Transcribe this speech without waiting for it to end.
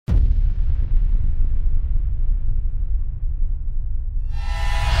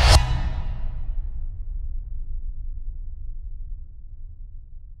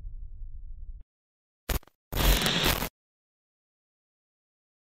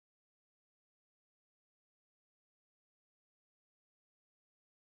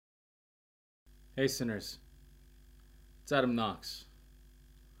Hey sinners, it's Adam Knox.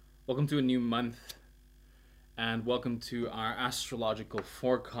 Welcome to a new month and welcome to our astrological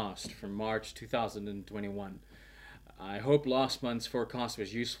forecast for March 2021. I hope last month's forecast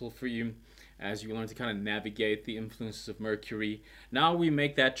was useful for you as you learn to kind of navigate the influences of Mercury. Now we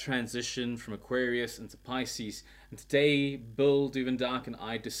make that transition from Aquarius into Pisces, and today Bill Duvendack and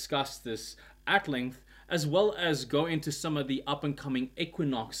I discuss this at length, as well as go into some of the up and coming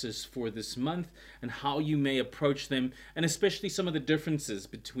equinoxes for this month and how you may approach them, and especially some of the differences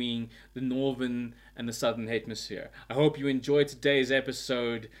between the northern and the southern hemisphere. I hope you enjoyed today's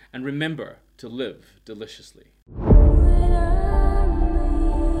episode, and remember to live deliciously.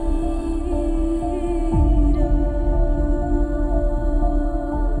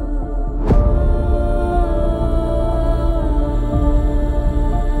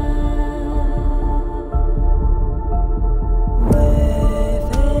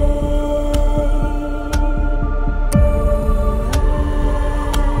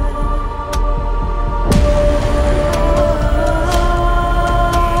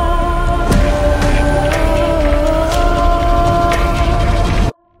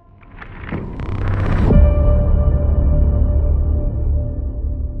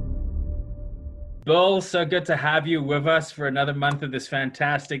 Bill, so good to have you with us for another month of this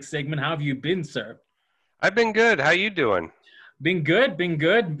fantastic segment. How have you been, sir? I've been good. How you doing? Been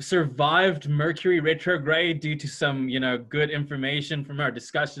good. Survived Mercury retrograde due to some, good information from our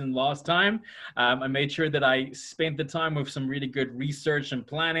discussion last time. I made sure that I spent the time with some really good research and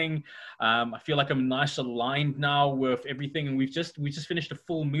planning. I feel like I'm nice aligned now with everything, and we just finished a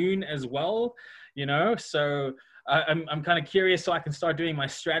full moon as well. So I'm kind of curious, so I can start doing my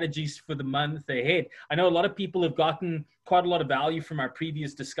strategies for the month ahead. I know a lot of people have gotten quite a lot of value from our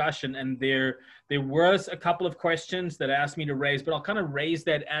previous discussion, and there was a couple of questions that asked me to raise, but I'll kind of raise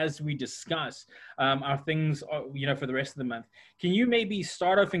that as we discuss our things, for the rest of the month. Can you maybe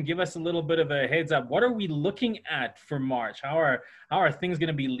start off and give us a little bit of a heads up? What are we looking at for March? How are things going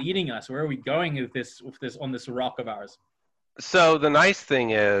to be leading us? Where are we going with this on this rock of ours? So the nice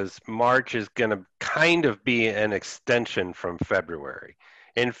thing is March is going to kind of be an extension from February.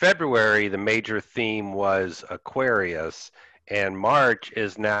 In February, the major theme was Aquarius, and March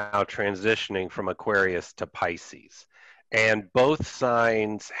is now transitioning from Aquarius to Pisces. And both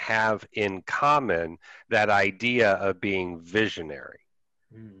signs have in common that idea of being visionary.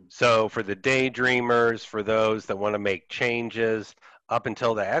 Mm. So for the daydreamers, for those that want to make changes up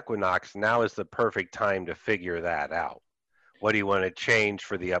until the equinox, now is the perfect time to figure that out. What do you want to change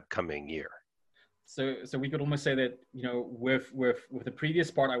for the upcoming year? So we could almost say that, with the previous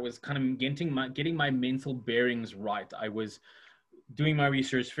part, I was kind of getting my mental bearings right. I was doing my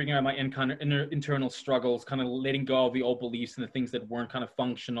research, figuring out my internal struggles, kind of letting go of the old beliefs and the things that weren't kind of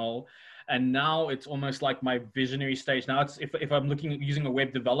functional. And now it's almost like my visionary stage. Now it's, if I'm looking at using a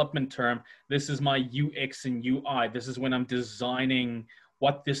web development term, this is my UX and UI. This is when I'm designing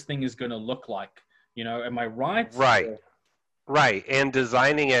what this thing is going to look like. Am I right? Right, right. And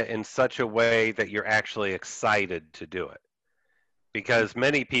designing it in such a way that you're actually excited to do it. Because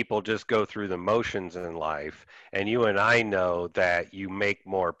many people just go through the motions in life, and you and I know that you make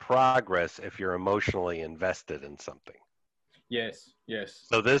more progress if you're emotionally invested in something. Yes, yes.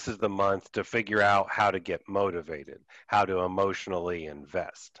 So this is the month to figure out how to get motivated, how to emotionally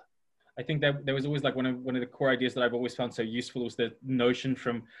invest. I think that there was always like one of the core ideas that I've always found so useful was the notion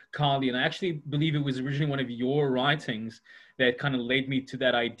from Kali, and I actually believe it was originally one of your writings that kind of led me to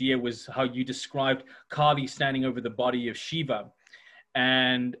that idea, was how you described Kali standing over the body of Shiva,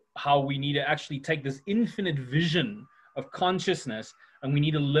 and how we need to actually take this infinite vision of consciousness, and we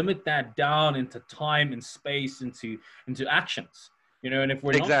need to limit that down into time and space, into actions. And if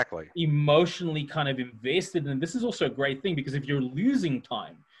we're not Exactly. emotionally kind of invested, and this is also a great thing, because if you're losing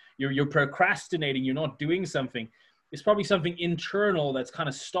time, you're procrastinating, you're not doing something, it's probably something internal that's kind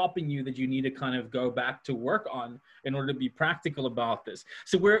of stopping you, that you need to kind of go back to work on in order to be practical about this.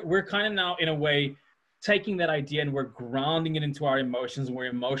 So we're kind of now, in a way, taking that idea and we're grounding it into our emotions, and we're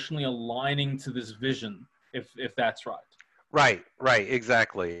emotionally aligning to this vision, if that's right. Right, right,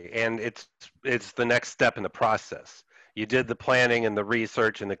 exactly. And it's the next step in the process. You did the planning and the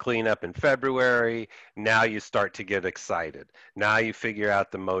research and the cleanup in February. Now you start to get excited. Now you figure out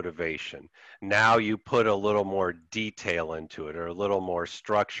the motivation. Now you put a little more detail into it, or a little more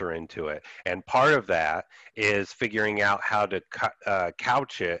structure into it. And part of that is figuring out how to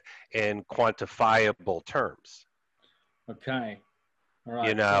couch it in quantifiable terms. Okay. All You right.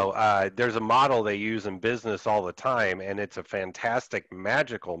 So, know, there's a model they use in business all the time, and it's a fantastic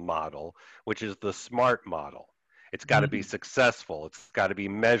magical model, which is the SMART model. It's got to be Mm. successful. It's got to be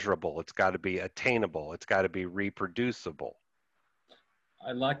measurable. It's got to be attainable. It's got to be reproducible.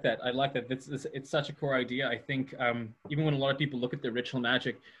 I like that. I like that. It's such a core idea. I think even when a lot of people look at the ritual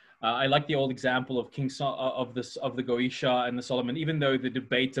magic, I like the old example of of the Goisha and the Solomon. Even though the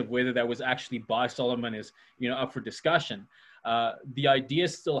debate of whether that was actually by Solomon is up for discussion, the idea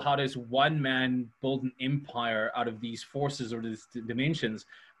is still, how does one man build an empire out of these forces or these dimensions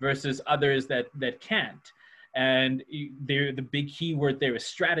versus others that can't. And the big key word there is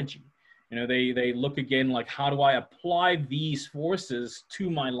strategy. They look again, like, how do I apply these forces to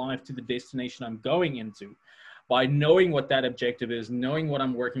my life, to the destination I'm going into, by knowing what that objective is, knowing what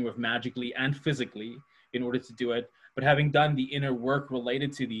I'm working with magically and physically in order to do it, but having done the inner work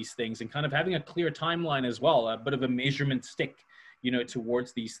related to these things and kind of having a clear timeline as well, a bit of a measurement stick,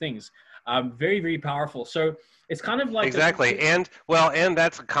 towards these things. Very, very powerful. So it's kind of like Exactly. And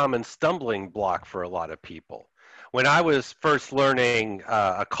that's a common stumbling block for a lot of people. When I was first learning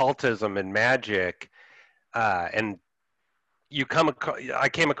occultism and magic, and I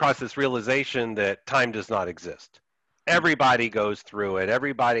came across this realization that time does not exist. Everybody goes through it.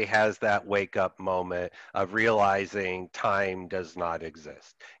 Everybody has that wake up moment of realizing time does not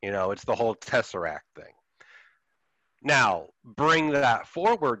exist. It's the whole Tesseract thing. Now, bring that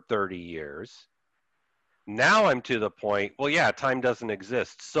forward 30 years. Now I'm to the point, well, yeah, time doesn't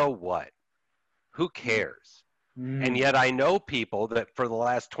exist. So what? Who cares? And mm, yet I know people that for the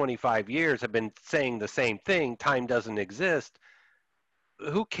last 25 years have been saying the same thing, time doesn't exist.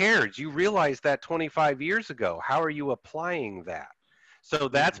 Who cares? You realized that 25 years ago. How are you applying that? So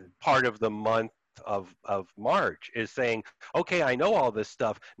that's mm, part of the month of March, is saying, okay, I know all this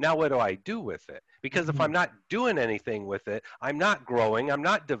stuff. Now what do I do with it? Because if I'm mm, not doing anything with it, I'm not growing, I'm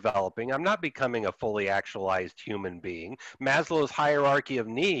not developing, I'm not becoming a fully actualized human being. Maslow's hierarchy of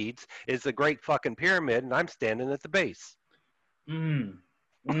needs is a great fucking pyramid, and I'm standing at the base. mm,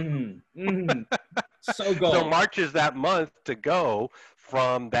 mm, mm. So So gold. March is that month to go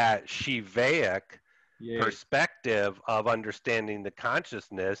from that Shivaic Yes. perspective of understanding the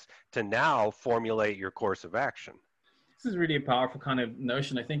consciousness to now formulate your course of action. This is really a powerful kind of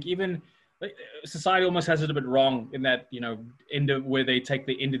notion. I think even like, society almost has it a bit wrong in that, where they take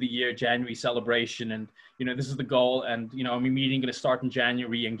the end of the year January celebration, and this is the goal, and I'm meeting going to start in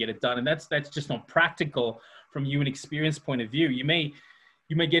January and get it done, and that's just not practical from you an experience point of view. You may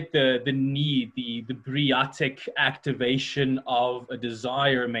get the need, the bryonic activation of a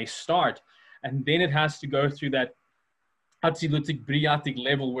desire may start, and then it has to go through that Hatzilutic Briatic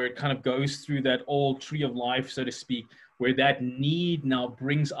level where it kind of goes through that old tree of life, so to speak, where that need now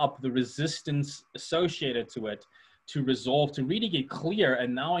brings up the resistance associated to it to resolve, to really get clear.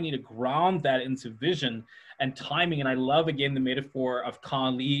 And now I need to ground that into vision and timing. And I love, again, the metaphor of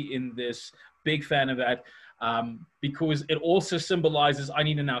Kali in this, big fan of that, because it also symbolizes I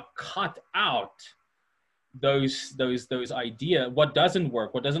need to now cut out those idea, what doesn't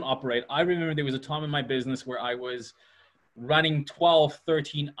work, what doesn't operate. I remember there was a time in my business where I was running 12,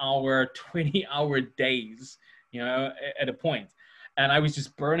 13-hour, 20-hour days, at a point. And I was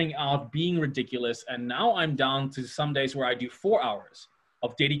just burning out, being ridiculous. And now I'm down to some days where I do 4 hours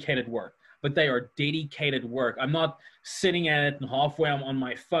of dedicated work, but they are dedicated work. I'm not sitting at it and halfway I'm on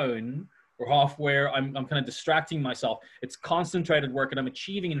my phone, or halfway I'm kind of distracting myself. It's concentrated work, and I'm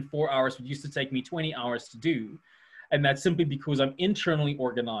achieving in 4 hours what used to take me 20 hours to do. And that's simply because I'm internally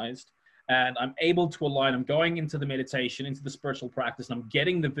organized and I'm able to align. I'm going into the meditation, into the spiritual practice, and I'm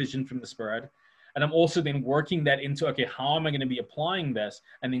getting the vision from the spirit. And I'm also then working that into, okay, how am I going to be applying this?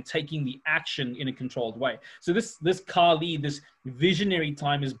 And then taking the action in a controlled way. So this Kali, this visionary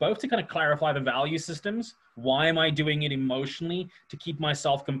time, is both to kind of clarify the value systems. Why am I doing it emotionally? To keep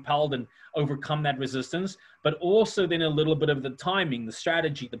myself compelled and overcome that resistance. But also then a little bit of the timing, the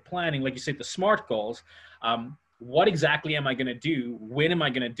strategy, the planning, like you said, the SMART goals. What exactly am I going to do? When am I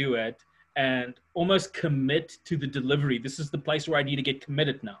going to do it? And almost commit to the delivery. This is the place where I need to get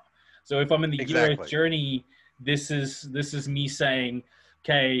committed now. So if I'm in the year Exactly. journey, this is me saying,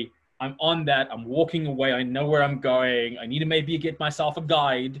 okay, I'm on that. I'm walking away. I know where I'm going. I need to maybe get myself a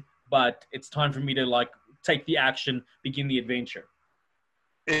guide, but it's time for me to like take the action, begin the adventure.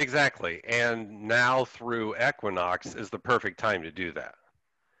 Exactly. And now through equinox is the perfect time to do that.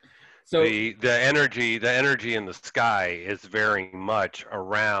 So The energy in the sky is very much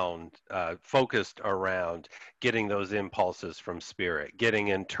around focused around getting those impulses from spirit, getting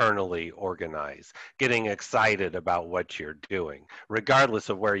internally organized, getting excited about what you're doing, regardless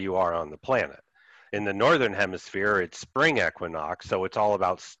of where you are on the planet. In the northern hemisphere, it's spring equinox, so it's all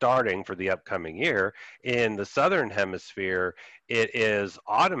about starting for the upcoming year. In the southern hemisphere, it is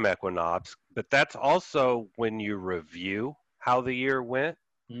autumn equinox, but that's also when you review how the year went.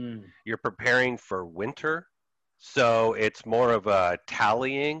 Mm. You're preparing for winter, so it's more of a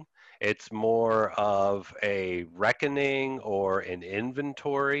tallying. It's more of a reckoning or an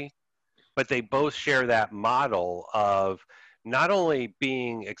inventory, but they both share that model of not only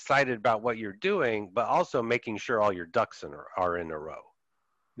being excited about what you're doing, but also making sure all your ducks are in a row.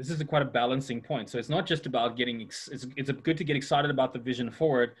 This is quite a balancing point. So it's not just about getting, it's good to get excited about the vision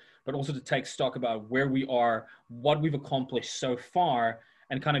forward, but also to take stock about where we are, what we've accomplished so far,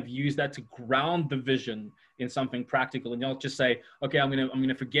 and kind of use that to ground the vision in something practical. And not just say, okay, I'm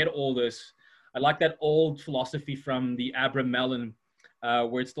gonna forget all this. I like that old philosophy from the Abram Mellon,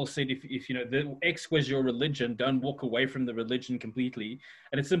 where it still said, if you know the X was your religion, don't walk away from the religion completely.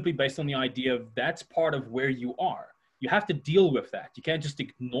 And it's simply based on the idea of that's part of where you are. You have to deal with that. You can't just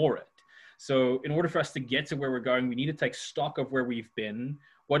ignore it. So in order for us to get to where we're going, we need to take stock of where we've been.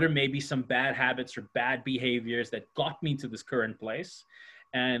 What are maybe some bad habits or bad behaviors that got me to this current place?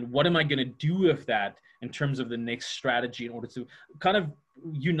 And what am I going to do with that in terms of the next strategy in order to kind of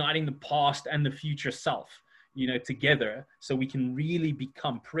uniting the past and the future self, you know, together so we can really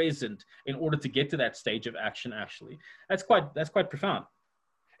become present in order to get to that stage of action actually. That's quite profound.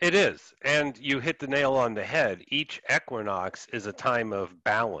 It is. And you hit the nail on the head. Each equinox is a time of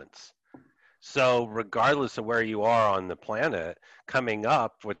balance. So, regardless of where you are on the planet, coming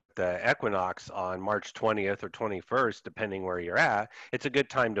up with the equinox on March 20th or 21st, depending where you're at, it's a good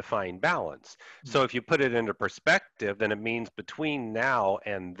time to find balance. So, if you put it into perspective, then it means between now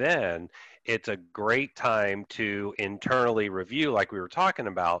and then, it's a great time to internally review, like we were talking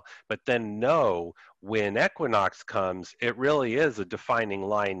about, but then know when equinox comes, it really is a defining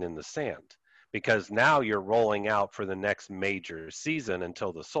line in the sand because now you're rolling out for the next major season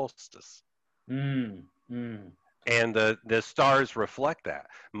until the solstice. Mm, mm. And the stars reflect that.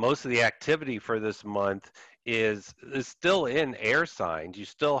 Most of the activity for this month is still in air signs. You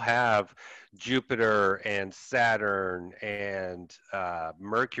still have Jupiter and Saturn and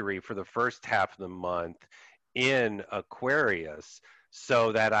Mercury for the first half of the month in Aquarius.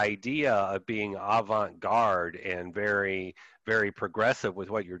 So that idea of being avant-garde and very, very progressive with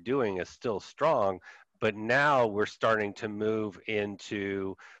what you're doing is still strong. But now we're starting to move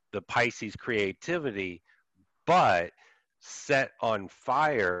into the Pisces creativity, but set on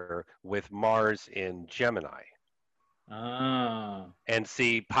fire with Mars in Gemini. Ah, And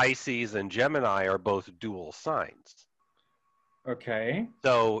see, Pisces and Gemini are both dual signs. okay.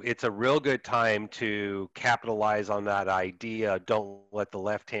 So it's a real good time to capitalize on that idea. Don't let the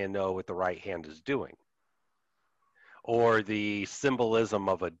left hand know what the right hand is doing. Or the symbolism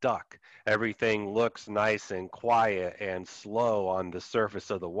of a duck. Everything looks nice and quiet and slow on the surface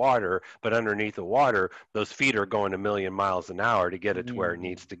of the water, but underneath the water, those feet are going a million miles an hour to get it to where it Mm,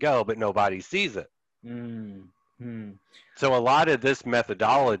 needs to go, but nobody sees it. mm, mm. So a lot of this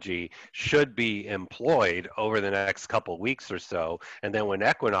methodology should be employed over the next couple weeks or so, and then when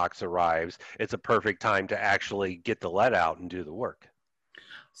equinox arrives, it's a perfect time to actually get the let out and do the work.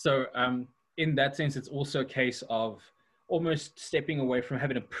 So, in that sense, it's also a case of almost stepping away from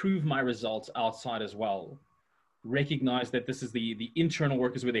having to prove my results outside as well. Recognize that this is the internal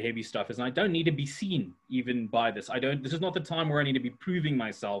work is where the heavy stuff is, and I don't need to be seen even by this. I don't. This is not the time where I need to be proving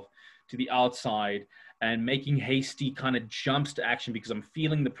myself to the outside and making hasty kind of jumps to action because I'm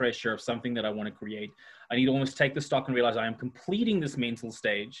feeling the pressure of something that I want to create. I need to almost take the stock and realize I am completing this mental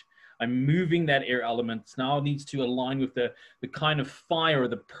stage. I'm moving that air element. Now it needs to align with the kind of fire,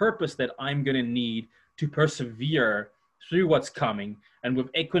 the purpose that I'm going to need to persevere through what's coming. And with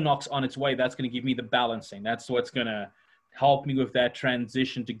equinox on its way, that's going to give me the balancing. That's what's going to help me with that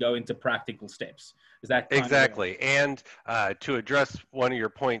transition to go into practical steps. Is that kind of Exactly. And to address one of your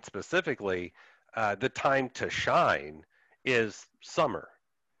points specifically, the time to shine is summer.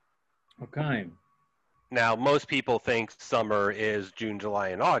 okay? Now, most people think summer is June, July,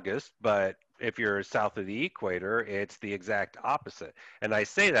 and August, but if you're south of the equator, it's the exact opposite. And I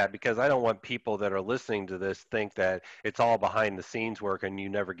say that because I don't want people that are listening to this think that it's all behind the scenes work and you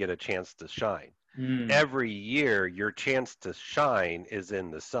never get a chance to shine. Mm, Every year, your chance to shine is in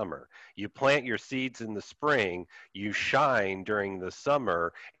the summer. You plant your seeds in the spring, you shine during the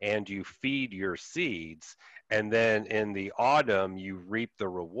summer, and you feed your seeds. And then in the autumn, you reap the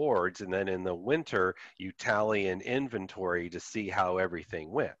rewards. And then in the winter, you tally an inventory to see how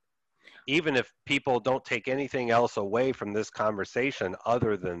everything went. Even if people don't take anything else away from this conversation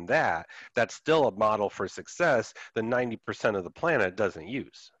other than that, that's still a model for success that 90% of the planet doesn't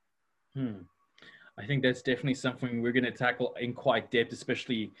use. hmm. I think that's definitely something we're going to tackle in quite depth,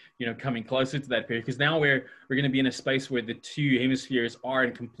 especially, coming closer to that period, because now we're going to be in a space where the two hemispheres are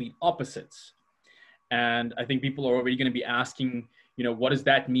in complete opposites. And I think people are already going to be asking, what does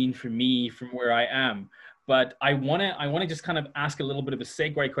that mean for me from where I am? But I want to just kind of ask a little bit of a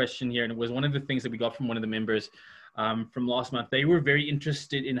segue question here. And it was one of the things that we got from one of the members from last month. They were very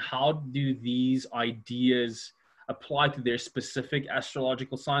interested in how do these ideas apply to their specific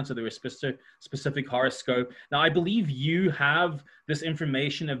astrological sign, so their specific horoscope. Now, I believe you have this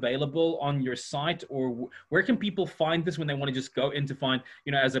information available on your site, or where can people find this when they want to just go in to find,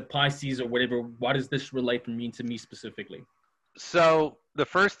 as a Pisces or whatever, what does this relate and mean to me specifically? So the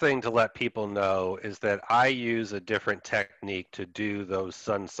first thing to let people know is that I use a different technique to do those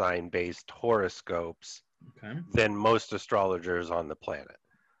sun sign based horoscopes Okay. than most astrologers on the planet.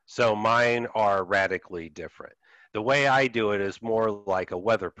 So mine are radically different. The way I do it is more like a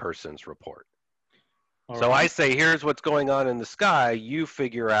weather person's report. All So I right. say, here's what's going on in the sky. You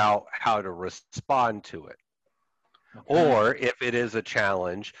figure out how to respond to it. Okay. Or if it is a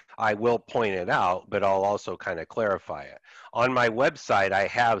challenge, I will point it out, but I'll also kind of clarify it. On my website, I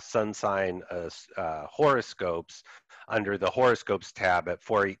have sun sign horoscopes under the horoscopes tab at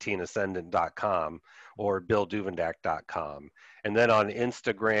 418ascendant.com or billduvendack.com. And then on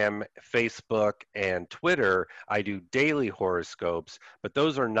Instagram, Facebook, and Twitter, I do daily horoscopes, but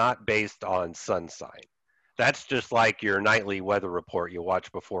those are not based on sun sign. That's just like your nightly weather report you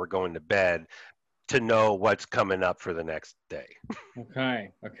watch before going to bed to know what's coming up for the next day.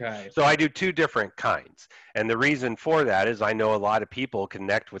 Okay. Okay. So I do two different kinds. And the reason for that is I know a lot of people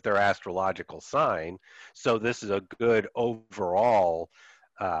connect with their astrological sign. So this is a good overall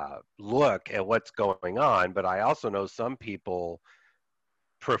look at what's going on. But I also know some people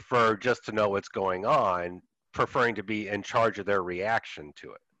prefer just to know what's going on, preferring to be in charge of their reaction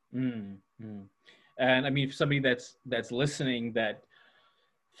to it. Mm, mm. And I mean, for somebody that's listening that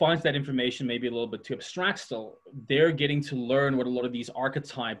finds that information maybe a little bit too abstract still, they're getting to learn what a lot of these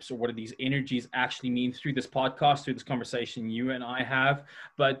archetypes or what are these energies actually mean through this podcast, through this conversation you and I have.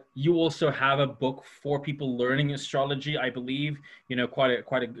 But you also have a book for people learning astrology, I believe, quite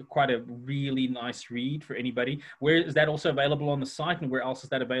a really nice read for anybody. Where is that also available on the site, and where else is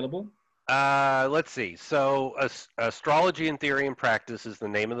that available? Let's see. So, Astrology in Theory and Practice is the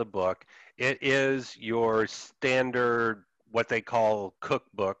name of the book. It is your standard, what they call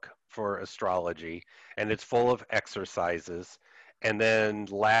cookbook for astrology, and it's full of exercises. And then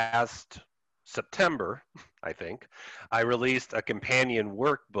last September, I think, I released a companion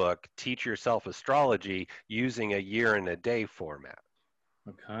workbook, Teach Yourself Astrology, using a year and a day format.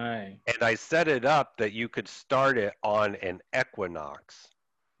 Okay. And I set it up that you could start it on an equinox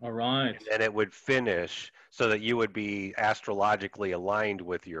All right. and then it would finish so that you would be astrologically aligned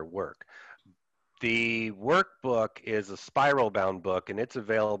with your work. The workbook is a spiral bound book and it's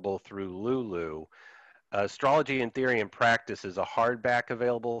available through Lulu. Astrology in Theory and Practice is a hardback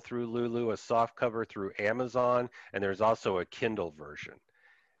available through Lulu, a softcover through Amazon, and there's also a Kindle version.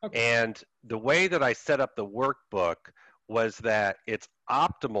 Okay. And the way that I set up the workbook was that its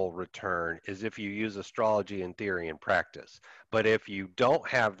optimal return is if you use Astrology in Theory and Practice. But if you don't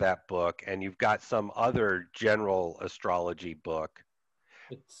have that book and you've got some other general astrology book,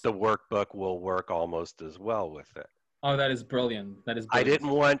 It's the workbook will work almost as well with it. Oh, that is brilliant. That is I brilliant.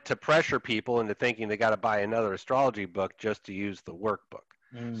 didn't want to pressure people into thinking they got to buy another astrology book just to use the workbook.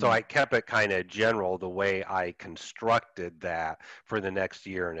 So Mm. I kept it kind of general the way I constructed that for the next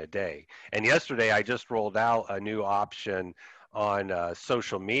year and a day. And yesterday I just rolled out a new option on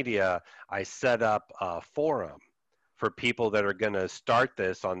social media. I set up a forum for people that are going to start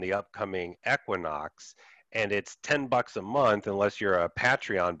this on the upcoming equinox. And it's $10 a month unless you're a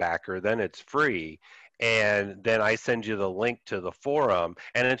Patreon backer, then it's free. And then I send you the link to the forum,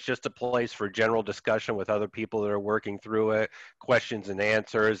 and it's just a place for general discussion with other people that are working through it, questions and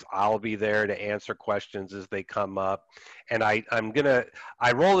answers. I'll be there to answer questions as they come up. And I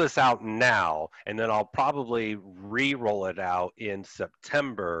roll this out now, and then I'll probably re-roll it out in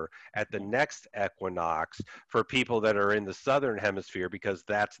September at the next equinox for people that are in the southern hemisphere because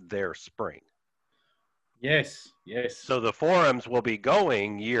that's their spring. Yes, yes. So the forums will be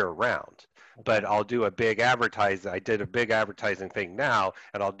going year round, but Okay. I'll do a big advertising. I did a big advertising thing now,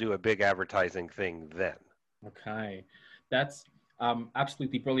 and I'll do a big advertising thing then. Okay. That's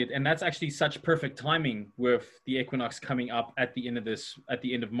absolutely brilliant. And that's actually such perfect timing with the equinox coming up at the end of at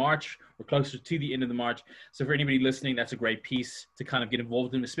the end of March, or closer to the end of the March. So for anybody listening, that's a great piece to kind of get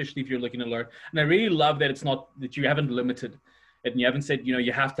involved in, especially if you're looking to learn. And I really love that it's not that you haven't limited And you haven't said,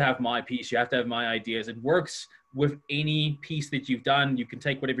 you have to have my piece, you have to have my ideas. It works with any piece that you've done. You can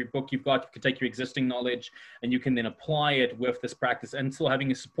take whatever book you've got, you can take your existing knowledge, and you can then apply it with this practice. And still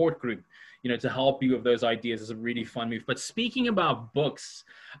having a support group, to help you with those ideas is a really fun move. But speaking about books,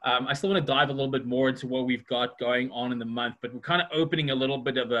 I still want to dive a little bit more into what we've got going on in the month, but we're kind of opening a little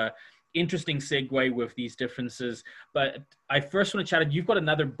bit of a interesting segue with these differences. But I first want to chat. You've got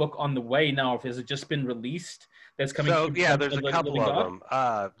another book on the way now. Has it just been released? That's coming. So yeah, there's a the couple Living of God?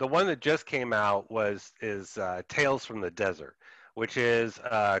 them. The one that just came out is Tales from the Desert, which is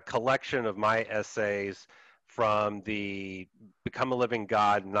a collection of my essays from the Become a Living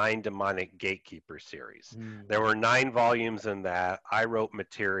God 9 Demonic Gatekeeper series. There were 9 volumes in that. I wrote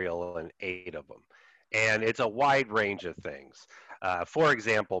material in 8 of them. And it's a wide range of things. For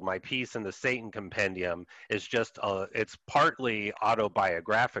example, my piece in the Satan Compendium is it's partly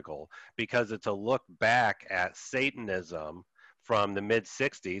autobiographical because it's a look back at Satanism from the mid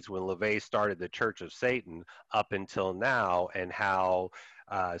 60s when LaVey started the Church of Satan up until now, and how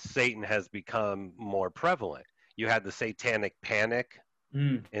Satan has become more prevalent. You had the Satanic Panic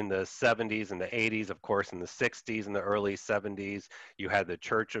in the 70s and the 80s, of course, in the 60s and the early 70s. You had the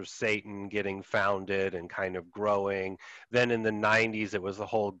Church of Satan getting founded and kind of growing. Then in the 90s, it was the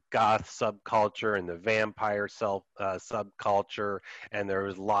whole goth subculture and the vampire subculture, and there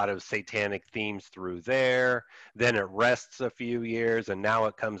was a lot of satanic themes through there. Then it rests a few years, and now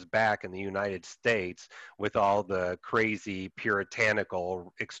it comes back in the United States with all the crazy,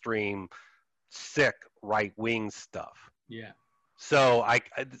 puritanical, extreme, sick right-wing stuff. Yeah.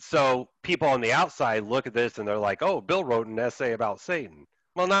 So people on the outside look at this and they're like, "Oh, Bill wrote an essay about Satan."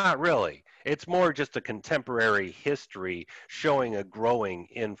 Well, not really. It's more just a contemporary history showing a growing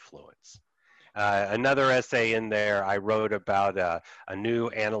influence. Another essay in there, I wrote about a new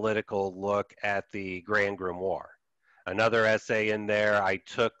analytical look at the Grand Grimoire. Another essay in there, I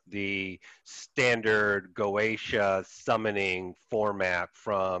took the standard Goetia summoning format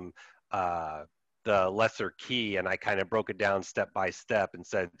from the lesser key, and I kind of broke it down step by step and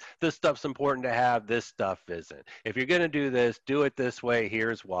said, this stuff's important to have, this stuff isn't. If you're going to do this, do it this way,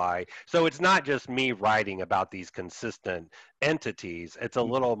 here's why. So it's not just me writing about these consistent entities. It's a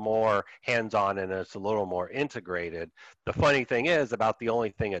little more hands-on and it's a little more integrated. The funny thing is, about the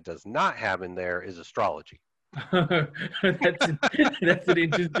only thing it does not have in there is astrology. that's an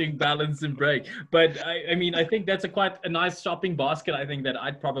interesting balance and break. But I mean, I think that's quite a nice shopping basket. I think that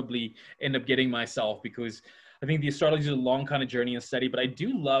I'd probably end up getting myself, because I think the astrology is a long kind of journey and study. But I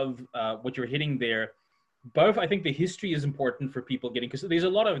do love what you're hitting there. Both, I think the history is important for people getting, because there's a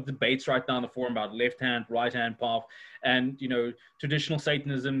lot of debates right now in the forum about left hand, right hand path, and traditional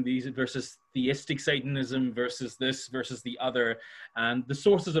Satanism, these versus theistic Satanism versus this versus the other, and the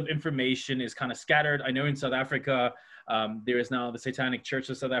sources of information is kind of scattered. I know in South Africa, there is now the Satanic Church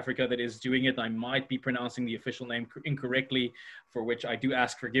of South Africa that is doing it. I might be pronouncing the official name incorrectly, for which I do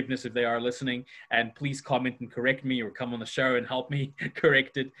ask forgiveness if they are listening, and please comment and correct me, or come on the show and help me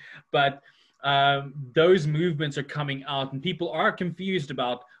correct it. But those movements are coming out, and people are confused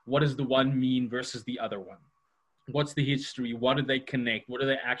about what does the one mean versus the other one. What's the history? What do they connect? What do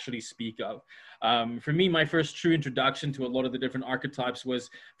they actually speak of? For me, my first true introduction to a lot of the different archetypes was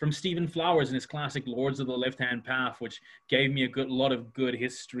from Stephen Flowers and his classic Lords of the Left-Hand Path, which gave me a lot of good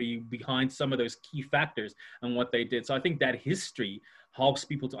history behind some of those key factors and what they did. So I think that history helps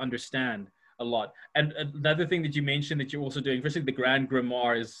people to understand a lot. And another thing that you mentioned that you're also doing, firstly, the Grand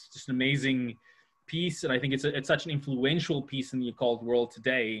Grimoire is just an amazing piece, and I think it's such an influential piece in the occult world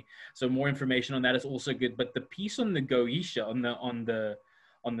today. So more information on that is also good. But the piece on the Goetia, on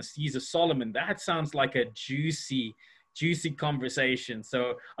the Seas of Solomon, that sounds like a juicy conversation.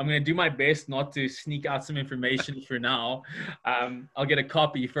 So I'm going to do my best not to sneak out some information for now. I'll get a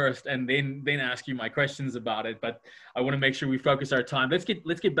copy first and then ask you my questions about it. But I want to make sure we focus our time. Let's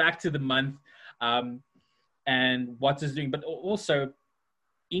get back to the month and what is doing. But also,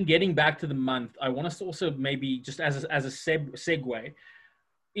 in getting back to the month, I want us to also maybe just as a segue,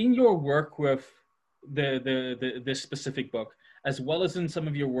 in your work with this specific book, as well as in some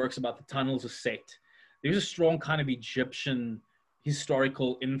of your works about the tunnels of Set, there's a strong kind of Egyptian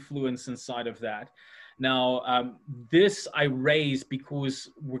historical influence inside of that. Now, this I raise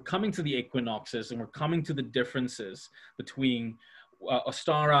because we're coming to the equinoxes and we're coming to the differences between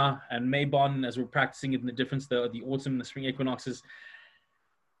Ostara and Mabon as we're practicing it in the difference, the autumn and the spring equinoxes.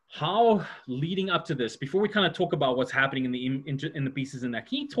 How, leading up to this, before we kind of talk about what's happening in the pieces in that,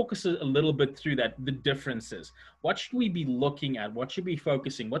 can you talk us a little bit through that, the differences? What should we be looking at? What should we be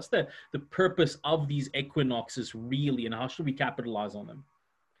focusing? What's the purpose of these equinoxes really, and how should we capitalize on them?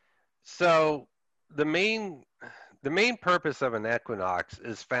 So the main The main purpose of an equinox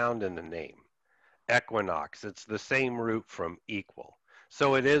is found in the name. Equinox, it's the same root from equal.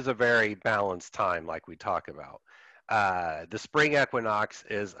 So it is a very balanced time, like we talk about. The spring equinox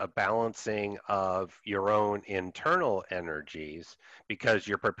is a balancing of your own internal energies because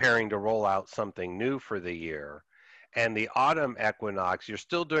you're preparing to roll out something new for the year. And the autumn equinox, you're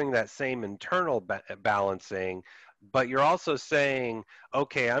still doing that same internal balancing, but you're also saying,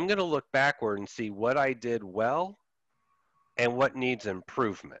 okay, I'm going to look backward and see what I did well and what needs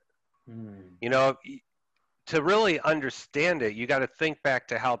improvement. Mm. You know, to really understand it, you got to think back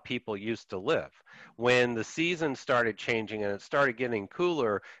to how people used to live. When the seasons started changing and it started getting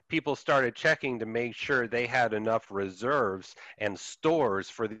cooler, people started checking to make sure they had enough reserves and stores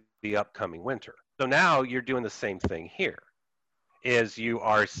for the upcoming winter. So now you're doing the same thing here. Is you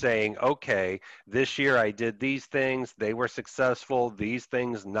are saying, okay, this year I did these things, they were successful, these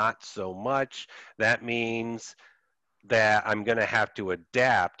things not so much. That means that I'm going to have to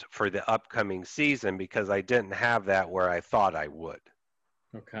adapt for the upcoming season because I didn't have that where I thought I would.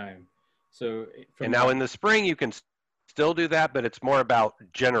 Okay. So And from now like, in the spring, you can still do that, but it's more about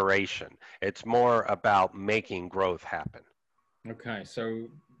generation. It's more about making growth happen. okay, so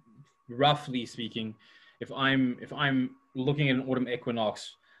roughly speaking, if I'm looking at an autumn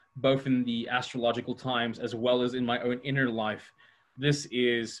equinox, both in the astrological times as well as in my own inner life, this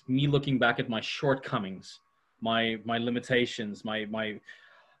is me looking back at my shortcomings, my limitations, my.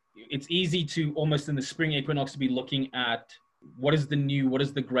 It's easy to almost in the spring equinox to be looking at what is the new, what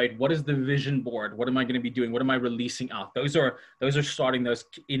is the great, what is the vision board, what am I going to be doing, what am I releasing out. Those are starting those,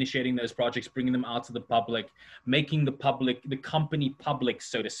 initiating those projects, bringing them out to the public, making the company public,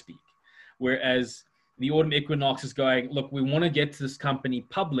 so to speak. Whereas the autumn equinox is going, look, we want to get to this company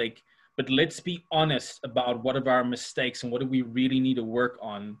public, but let's be honest about what are our mistakes and what do we really need to work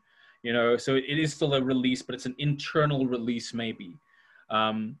on. So it is still a release, but it's an internal release maybe.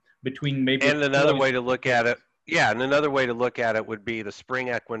 Between maybe a And few another way to look at ideas. it, yeah, and another way to look at it would be the spring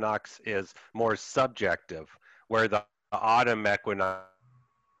equinox is more subjective, where the autumn equinox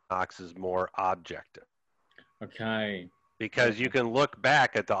is more objective. Okay. Because you Okay. can look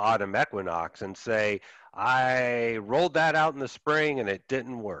back at the autumn equinox and say, I rolled that out in the spring and it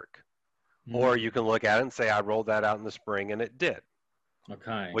didn't work. Or you Mm, can look at it and say, I rolled that out in the spring and it did.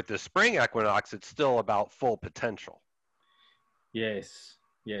 okay. With the spring equinox, it's still about full potential. Yes.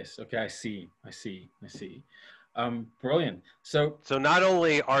 Yes. Okay. I see. I see. I see. Brilliant. So So not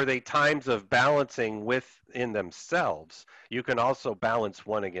only are they times of balancing within themselves, you can also balance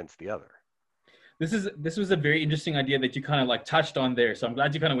one against the other. this was a very interesting idea that you kind of like touched on there. So I'm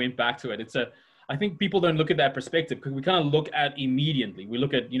glad you kind of went back to it. I think people don't look at that perspective because we kind of look at immediately. We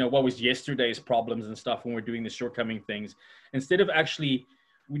look at, what was yesterday's problems and stuff when we're doing the shortcoming things, instead of actually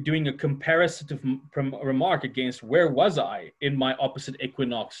doing a comparative remark against where was I in my opposite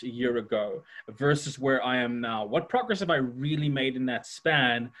equinox a year ago versus where I am now. What progress have I really made in that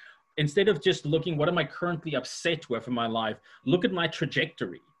span? Instead of just looking, what am I currently upset with in my life? Look at my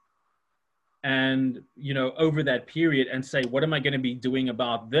trajectory and over that period and say, what am I going to be doing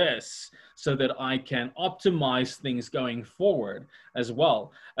about this so that I can optimize things going forward as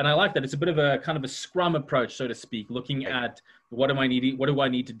well. And I like that. It's a bit of a kind of a scrum approach, so to speak, looking Right. at what do I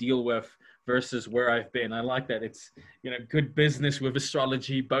need to deal with versus where I've been. I like that. It's good business with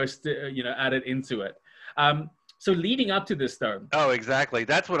astrology both added into it. So leading up to this though. Oh, exactly.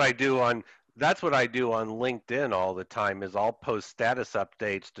 That's what I do on LinkedIn all the time is I'll post status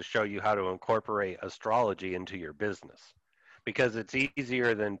updates to show you how to incorporate astrology into your business. Because it's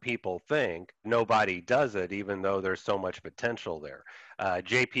easier than people think. Nobody does it, even though there's so much potential there.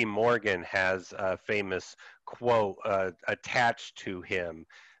 JP Morgan has a famous quote attached to him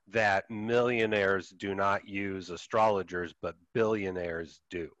that millionaires do not use astrologers, but billionaires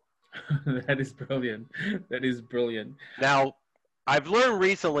do. That is brilliant. That is brilliant. Now, I've learned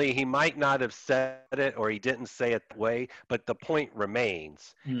recently he might not have said it or he didn't say it that way, but the point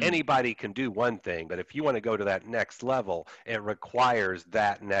remains. Hmm. Anybody can do one thing, but if you want to go to that next level, it requires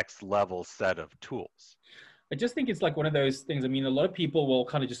that next level set of tools. I just think it's like one of those things. I mean, a lot of people will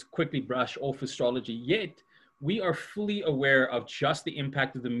kind of just quickly brush off astrology, yet we are fully aware of just the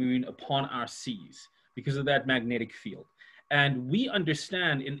impact of the moon upon our seas because of that magnetic field. And we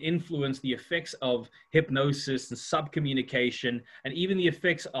understand and influence the effects of hypnosis and subcommunication and even the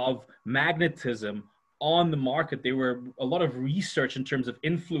effects of magnetism on the market. There were a lot of research in terms of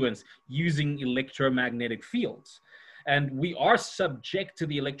influence using electromagnetic fields, and we are subject to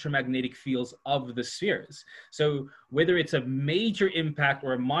the electromagnetic fields of the spheres. So whether it's a major impact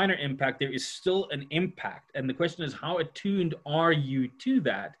or a minor impact, there is still an impact. And the question is, how attuned are you to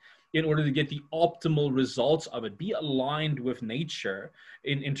that? in order to get the optimal results of it. Be aligned with nature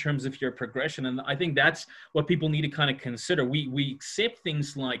in terms of your progression. And I think that's what people need to kind of consider. We accept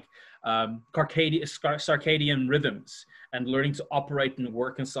things like circadian rhythms and learning to operate and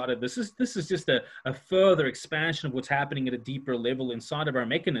work inside of this. This is just a further expansion of what's happening at a deeper level inside of our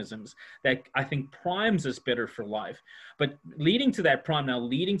mechanisms that I think primes us better for life. But leading to that prime now,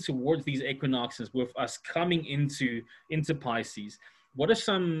 leading towards these equinoxes with us coming into Pisces, what are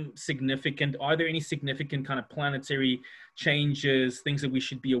are there any significant kind of planetary changes, things that we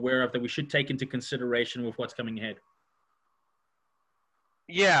should be aware of, that we should take into consideration with what's coming ahead?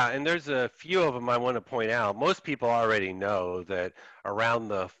 Yeah, and there's a few of them I want to point out. Most people already know that around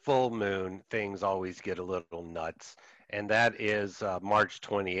the full moon, things always get a little nuts, and that is March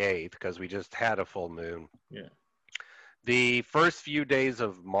 28th, because we just had a full moon. Yeah. The first few days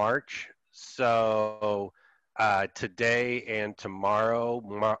of March, so today and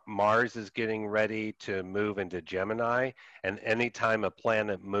tomorrow, Mars is getting ready to move into Gemini, and anytime a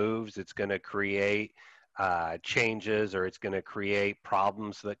planet moves, it's going to create changes, or it's going to create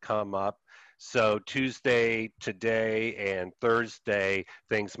problems that come up. So Tuesday, today, and Thursday,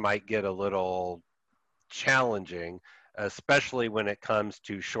 things might get a little challenging, especially when it comes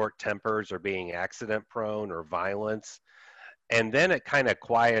to short tempers or being accident prone or violence. And then it kind of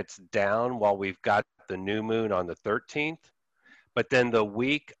quiets down while we've got the new moon on the 13th. But then the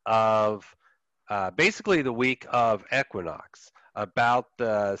week of, basically the week of equinox, about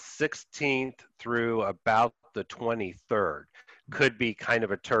the 16th through about the 23rd, could be kind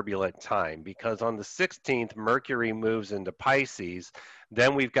of a turbulent time, because on the 16th, Mercury moves into Pisces.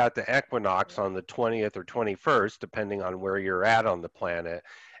 Then we've got the equinox on the 20th or 21st, depending on where you're at on the planet.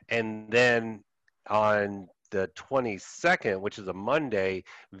 And then on the 22nd, which is a Monday,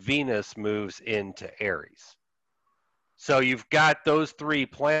 Venus moves into Aries. So you've got those three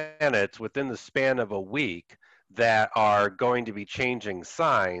planets within the span of a week that are going to be changing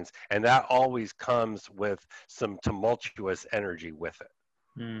signs, and that always comes with some tumultuous energy with it.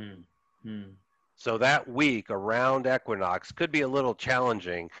 So that week around equinox could be a little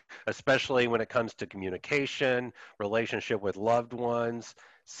challenging, especially when it comes to communication, relationship with loved ones,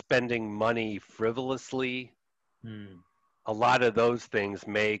 spending money frivolously. A lot of those things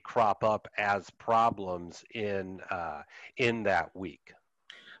may crop up as problems in that week.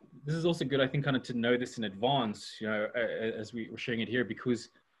 This is also good, I think, kind of to know this in advance, as we were sharing it here, because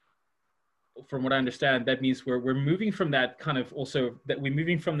from what I understand, that means we're moving from that kind of, also that we're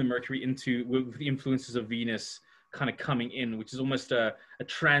moving from the Mercury into, with the influences of Venus kind of coming in, which is almost a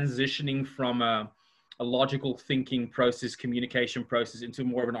transitioning from a logical thinking process, communication process, into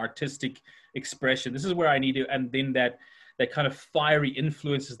more of an artistic expression. This is where I need to, and then that kind of fiery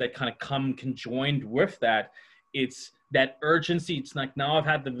influences that kind of come conjoined with that. It's that urgency. It's like, now I've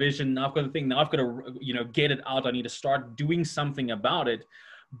had the vision, now I've got the thing, now I've got to, get it out. I need to start doing something about it.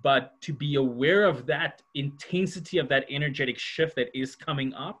 But to be aware of that intensity of that energetic shift that is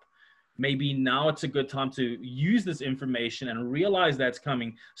coming up, maybe now it's a good time to use this information and realize that's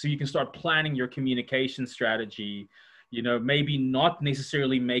coming, so you can start planning your communication strategy. Maybe not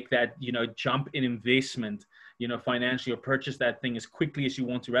necessarily make that, jump in investment, financially, or purchase that thing as quickly as you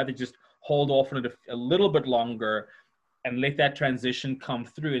want to. Rather just hold off on it a little bit longer and let that transition come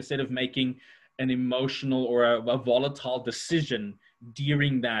through, instead of making an emotional or a volatile decision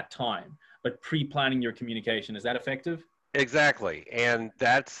during that time, but pre-planning your communication. Is that effective? Exactly. And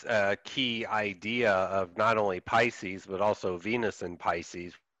that's a key idea of not only Pisces, but also Venus in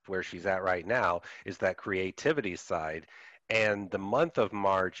Pisces, where she's at right now, is that creativity side. And the month of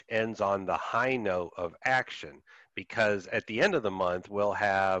March ends on the high note of action, because at the end of the month, we'll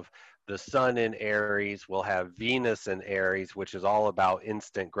have the sun in Aries, we'll have Venus in Aries, which is all about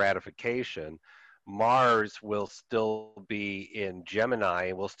instant gratification. Mars will still be in Gemini,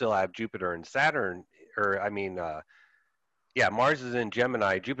 and we'll still have Jupiter and Saturn, Mars is in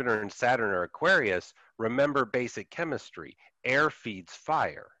Gemini, Jupiter and Saturn are Aquarius. Remember basic chemistry. Air feeds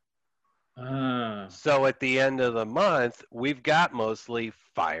fire. So at the end of the month, we've got mostly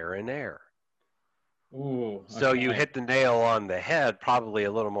fire and air. Ooh, okay. So you hit the nail on the head, probably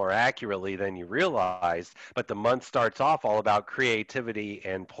a little more accurately than you realized. But the month starts off all about creativity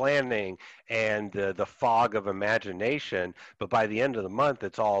and planning and the fog of imagination. But by the end of the month,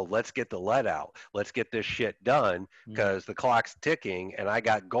 it's all, let's get the lead out. Let's get this shit done, because the clock's ticking and I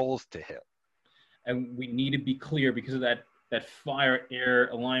got goals to hit. And we need to be clear, because of that fire air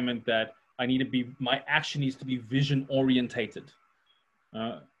alignment, that my action needs to be vision orientated.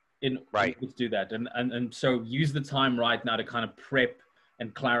 Right. Let's do that. And so use the time right now to kind of prep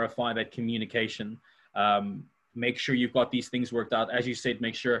and clarify that communication. make sure you've got these things worked out. As you said,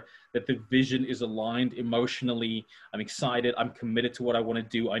 make sure that the vision is aligned emotionally. I'm excited. I'm committed to what I want to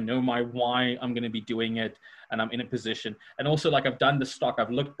do. I know my why. I'm going to be doing it, and I'm in a position. And also, like, I've done the stock.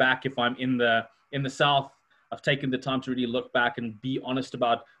 I've looked back. If I'm in the south, I've taken the time to really look back and be honest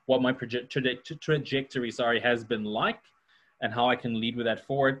about what my trajectory, has been like, and how I can lead with that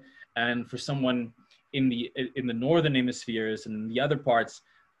forward. And for someone in the northern hemispheres and the other parts,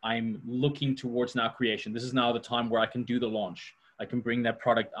 I'm looking towards now creation. This is now the time where I can do the launch. I can bring that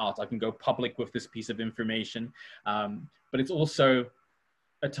product out. I can go public with this piece of information. But it's also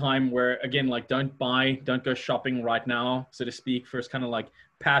a time where, again, like, don't go shopping right now, so to speak. First, kind of like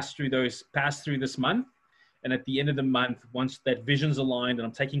pass through this month. And at the end of the month, once that vision's aligned and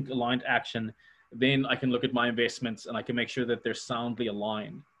I'm taking aligned action, then I can look at my investments and I can make sure that they're soundly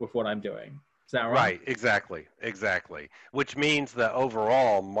aligned with what I'm doing. Is that right? Right, exactly. Which means that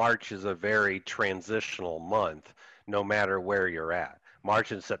overall, March is a very transitional month, no matter where you're at.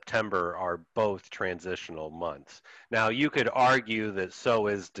 March and September are both transitional months. Now, you could argue that so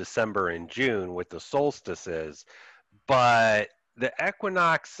is December and June with the solstices, but the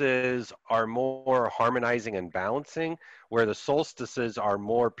equinoxes are more harmonizing and balancing, where the solstices are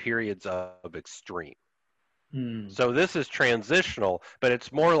more periods of extreme. Hmm. So this is transitional, but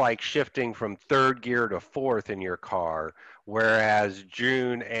it's more like shifting from third gear to fourth in your car, whereas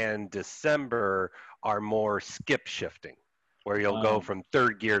June and December are more skip shifting, where you'll go Wow. from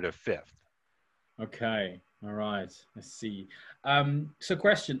third gear to fifth. Okay. All right. I see. So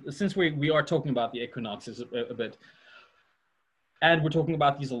question, since we are talking about the equinoxes a bit, and we're talking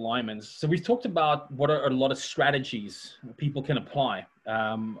about these alignments. So we've talked about what are a lot of strategies people can apply,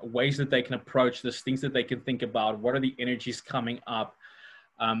 ways that they can approach this, things that they can think about. What are the energies coming up?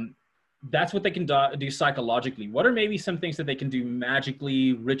 Um, that's what they can do psychologically. What are maybe some things that they can do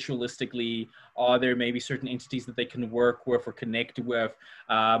magically, ritualistically? Are there maybe certain entities that they can work with or connect with?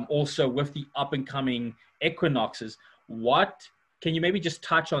 Also, with the up and coming equinoxes, what can you maybe just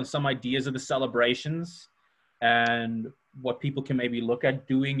touch on some ideas of the celebrations and what people can maybe look at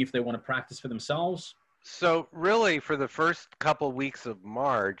doing if they want to practice for themselves? So really, for the first couple weeks of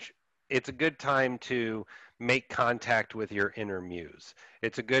March, it's a good time to make contact with your inner muse.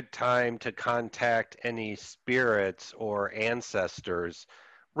 It's a good time to contact any spirits or ancestors,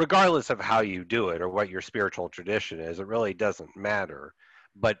 regardless of how you do it or what your spiritual tradition is. It really doesn't matter.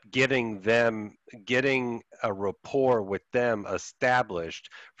 But getting a rapport with them established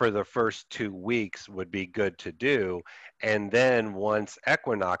for the first 2 weeks would be good to do. And then once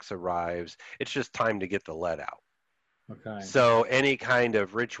equinox arrives, it's just time to get the let out. Okay. So any kind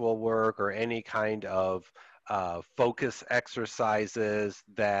of ritual work or any kind of focus exercises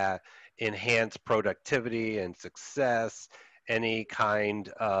that enhance productivity and success, any kind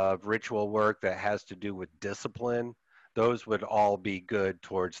of ritual work that has to do with discipline, those would all be good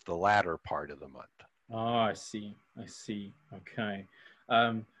towards the latter part of the month. Oh, I see. I see. Okay.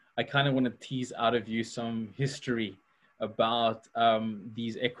 I kind of want to tease out of you some history about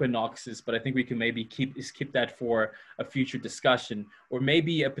these equinoxes, but I think we can maybe keep that for a future discussion or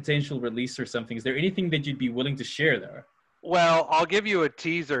maybe a potential release or something. Is there anything that you'd be willing to share there? Well, I'll give you a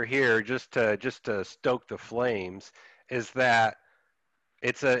teaser here just to stoke the flames, is that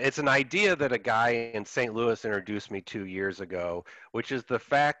it's an idea that a guy in St. Louis introduced me 2 years ago, which is the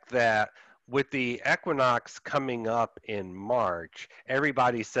fact that with the equinox coming up in March,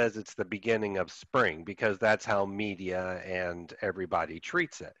 everybody says it's the beginning of spring because that's how media and everybody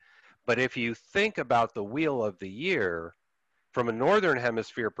treats it. But if you think about the wheel of the year, from a northern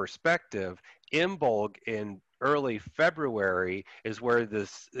hemisphere perspective, Imbolg in early February is where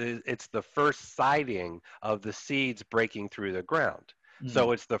it's the first sighting of the seeds breaking through the ground. Mm.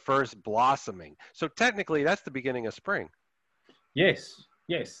 So it's the first blossoming. So technically that's the beginning of spring. Yes.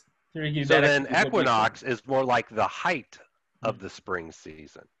 Yes. So That then actually is what makes sense. equinox is more like the height Mm. of the spring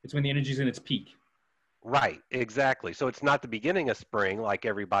season. It's when the energy is in its peak. Right, exactly. So it's not the beginning of spring like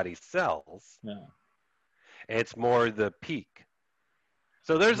everybody sells. Yeah. It's more the peak.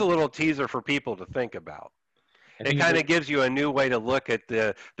 So there's a little teaser for people to think about. I It think kind it's of gives you a new way to look at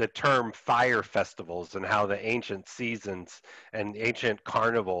the term fire festivals and how the ancient seasons and ancient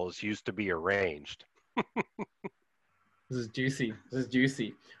carnivals used to be arranged. This is juicy. This is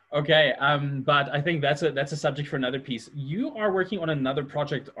juicy. Okay, but I think that's a subject for another piece. You are working on another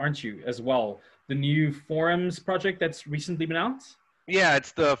project, aren't you, as well? The new forums project that's recently been out? Yeah,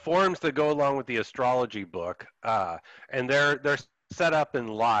 it's the forums that go along with the astrology book, and they're set up in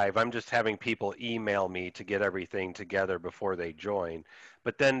live. I'm just having people email me to get everything together before they join.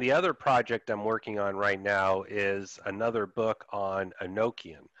 But then the other project I'm working on right now is another book on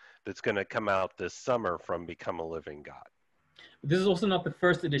Enochian. that's going to come out this summer from Become a Living God. This is also not the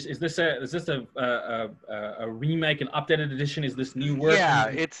first edition. Is this a remake, an updated edition? Is this new work? Yeah,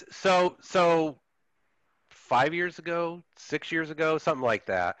 it's so 5 years ago, 6 years ago, something like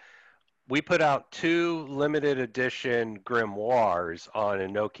that. We put out 2 limited edition grimoires on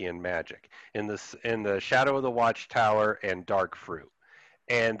Enochian magic in the Shadow of the Watchtower and Dark Fruit.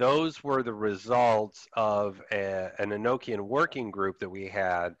 And those were the results of an Enochian working group that we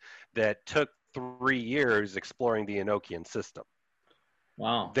had that took 3 years exploring the Enochian system.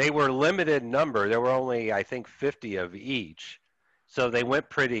 Wow. They were limited number. There were only, I think, 50 of each. So they went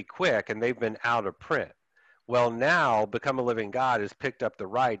pretty quick, and they've been out of print. Well, now Become a Living God has picked up the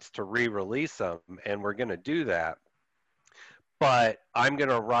rights to re-release them, and we're going to do that. But I'm going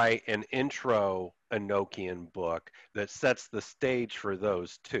to write an intro Enochian book that sets the stage for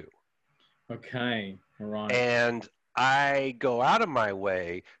those 2. Okay, all right. And I go out of my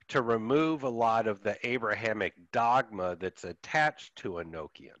way to remove a lot of the Abrahamic dogma that's attached to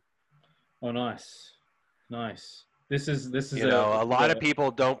Enochian. Oh, nice, nice. This is A lot of people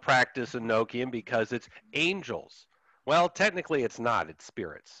don't practice Enochian because it's angels. Well, technically it's not, it's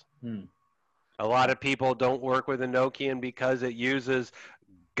spirits. A lot of people don't work with Enochian because it uses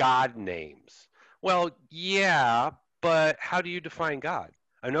God names. Well, yeah, but how do you define God?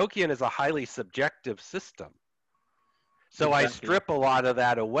 Enochian is a highly subjective system. So exactly. I strip a lot of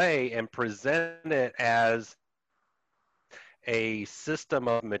that away and present it as a system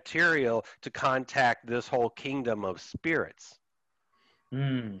of material to contact this whole kingdom of spirits.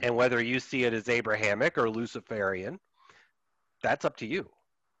 And whether you see it as Abrahamic or Luciferian, that's up to you.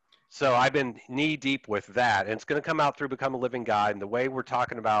 So I've been knee deep with that, and it's going to come out through Become a Living God. And the way we're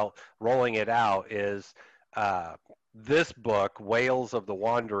talking about rolling it out is this book, Whales of the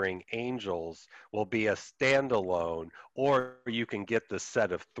Wandering Angels, will be a standalone, or you can get the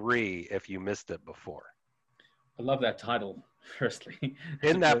set of 3 if you missed it before. I love that title, firstly.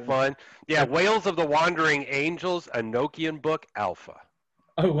 Isn't that fun? Yeah, Whales of the Wandering Angels, Enochian book, Alpha.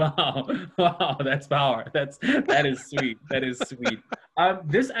 Oh, wow. Wow, that's power. That is sweet. That is sweet.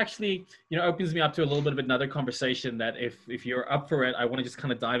 This actually, opens me up to a little bit of another conversation that if you're up for it, I want to just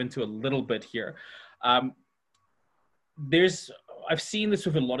kind of dive into a little bit here. I've seen this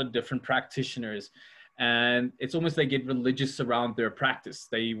with a lot of different practitioners, and it's almost they get religious around their practice.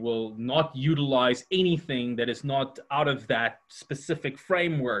 They will not utilize anything that is not out of that specific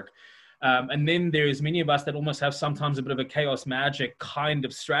framework. And then there's many of us that almost have sometimes a bit of a chaos magic kind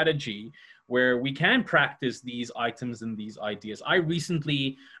of strategy where we can practice these items and these ideas. I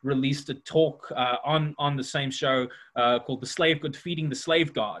recently released a talk on the same show called Defeating the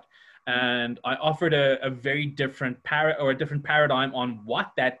Slave God. And I offered a very different paradigm on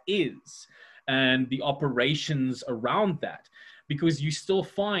what that is and the operations around that, because you still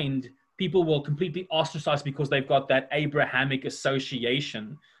find people will completely ostracize because they've got that Abrahamic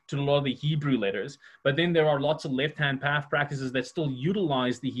association to a lot of the Hebrew letters. But then there are lots of left-hand path practices that still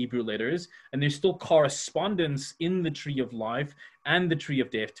utilize the Hebrew letters, and there's still correspondence in the tree of life and the tree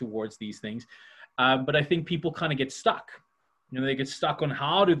of death towards these things. But I think people kind of get stuck. They get stuck on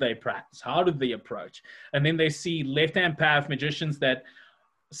how do they practice, how do they approach, and then they see left-hand path magicians that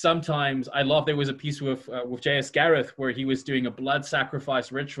sometimes I love. There was a piece with J.S. Gareth where he was doing a blood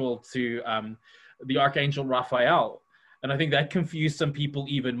sacrifice ritual to the Archangel Raphael, and I think that confused some people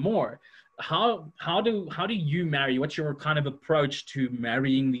even more. How do you marry? What's your kind of approach to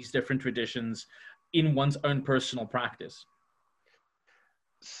marrying these different traditions in one's own personal practice?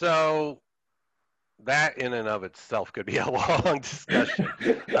 So that in and of itself could be a long discussion.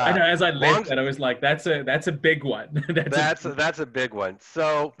 I know. As I left that, I was like, "That's a big one." That's a big one.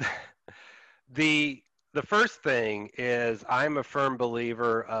 So the first thing is I'm a firm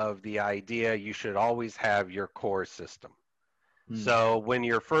believer of the idea you should always have your core system. So when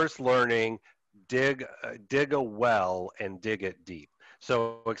you're first learning, dig a well and dig it deep.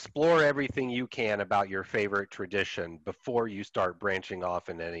 So explore everything you can about your favorite tradition before you start branching off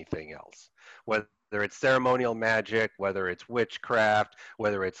in anything else. Whether it's ceremonial magic, whether it's witchcraft,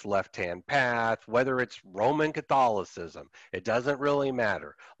 whether it's left-hand path, whether it's Roman Catholicism, it doesn't really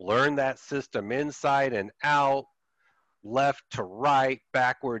matter. Learn that system inside and out, left to right,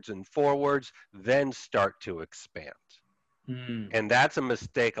 backwards and forwards, then start to expand. And that's a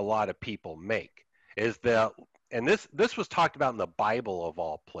mistake a lot of people make, and this was talked about in the Bible of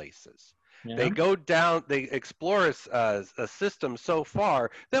all places. Yeah. They go down, they explore a system so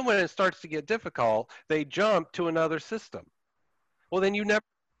far, then when it starts to get difficult, they jump to another system. Well, then you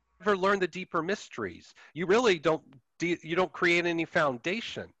never learn the deeper mysteries. You really don't create any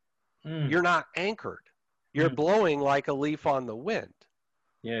foundation. You're not anchored. You're blowing like a leaf on the wind.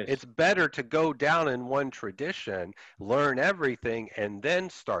 Yes. It's better to go down in one tradition, learn everything, and then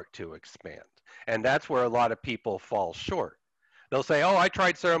start to expand. And that's where a lot of people fall short. They'll say, "Oh, I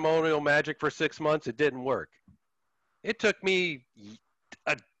tried ceremonial magic for 6 months, it didn't work." It took me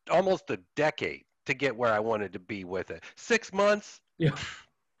a, almost a decade to get where I wanted to be with it. 6 months? Yeah.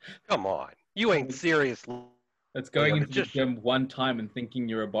 Come on. You ain't It's, seriously it's going on into it. the Just gym one time and thinking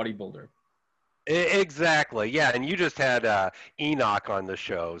you're a bodybuilder. exactly. Yeah, and you just had Enoch on the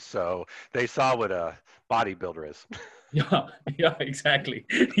show, so they saw what a bodybuilder is. Yeah, yeah, exactly.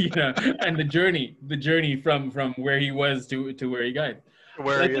 And the journey from where he was to where he got. But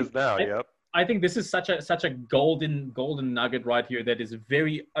Where I he think is now, I, yep. I think this is such a golden nugget right here that is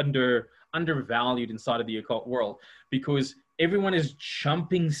very undervalued inside of the occult world, because everyone is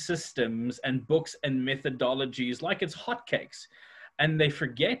jumping systems and books and methodologies like it's hotcakes, and they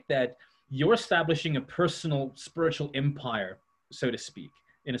forget that you're establishing a personal spiritual empire, so to speak,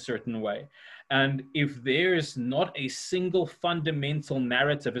 in a certain way. And if there's not a single fundamental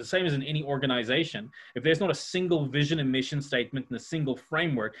narrative, it's the same as in any organization, if there's not a single vision and mission statement and a single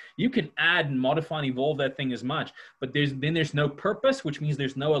framework, you can add and modify and evolve that thing as much, but there's no purpose, which means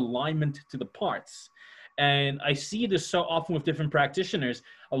there's no alignment to the parts. And I see this so often with different practitioners.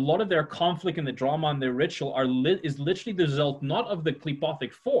 A lot of their conflict and the drama on their ritual is literally the result not of the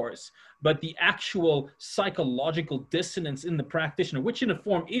klipothic force, but the actual psychological dissonance in the practitioner, which in a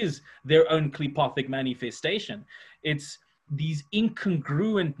form is their own klipothic manifestation. It's these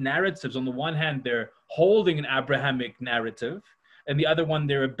incongruent narratives. On the one hand, they're holding an Abrahamic narrative, and the other one,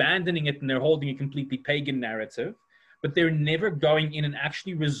 they're abandoning it and they're holding a completely pagan narrative. But they're never going in and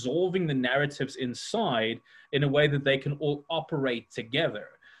actually resolving the narratives inside in a way that they can all operate together.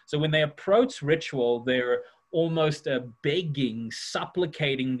 So when they approach ritual, they're almost begging,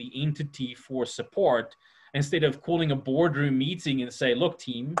 supplicating the entity for support, instead of calling a boardroom meeting and say, look,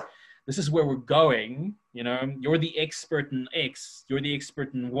 team, this is where we're going. You're the expert in X, you're the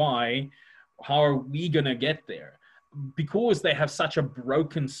expert in Y. How are we going to get there? Because they have such a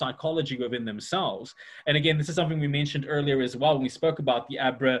broken psychology within themselves. And again, this is something we mentioned earlier as well when we spoke about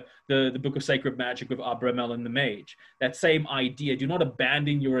the Book of Sacred Magic with Abramel and the Mage. That same idea: do not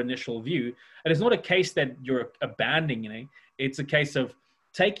abandon your initial view. And it's not a case that you're abandoning it; it's a case of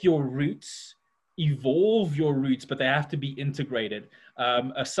take your roots, evolve your roots, but they have to be integrated.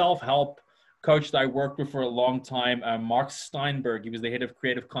 A self-help coach that I worked with for a long time, Mark Steinberg. He was the head of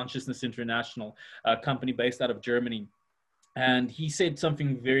Creative Consciousness International, a company based out of Germany. And he said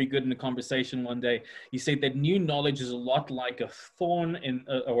something very good in a conversation one day. He said that new knowledge is a lot like a thorn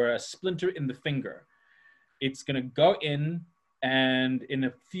or a splinter in the finger. It's going to go in, and in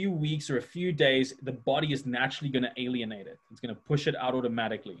a few weeks or a few days, the body is naturally going to alienate it. It's going to push it out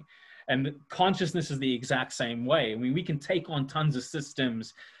automatically. And consciousness is the exact same way. I mean, we can take on tons of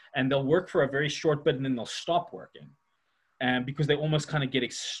systems and they'll work for a very short bit and then they'll stop working. And because they almost kind of get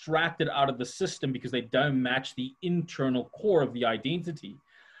extracted out of the system because they don't match the internal core of the identity.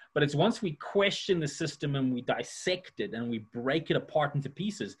 But it's once we question the system and we dissect it and we break it apart into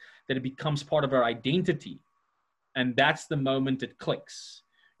pieces that it becomes part of our identity. And that's the moment it clicks.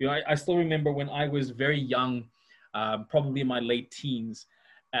 I still remember when I was very young, probably in my late teens,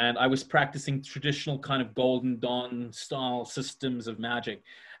 and I was practicing traditional kind of Golden Dawn style systems of magic.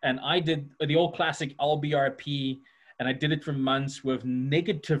 And I did the old classic LBRP, and I did it for months with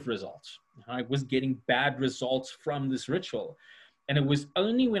negative results. I was getting bad results from this ritual. And it was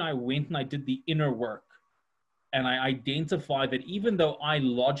only when I went and I did the inner work and I identified that even though I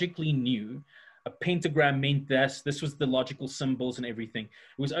logically knew a pentagram meant this was the logical symbols and everything,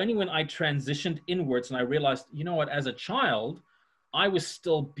 it was only when I transitioned inwards and I realized, you know what, as a child, I was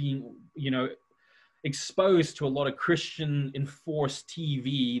still being, exposed to a lot of Christian enforced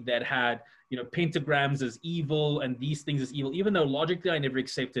TV that had, pentagrams as evil and these things as evil. Even though logically I never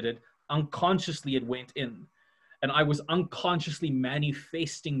accepted it, unconsciously it went in. And I was unconsciously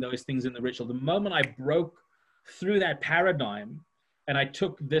manifesting those things in the ritual. The moment I broke through that paradigm and I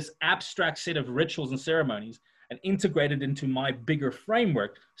took this abstract set of rituals and ceremonies and integrated into my bigger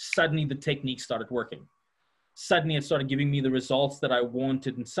framework, suddenly the technique started working. Suddenly it started giving me the results that I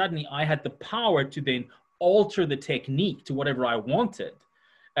wanted. And suddenly I had the power to then alter the technique to whatever I wanted.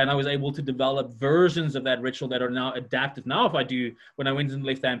 And I was able to develop versions of that ritual that are now adaptive. Now, when I went in the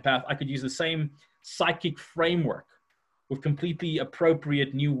left-hand path, I could use the same psychic framework with completely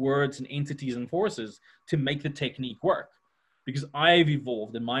appropriate new words and entities and forces to make the technique work. Because I've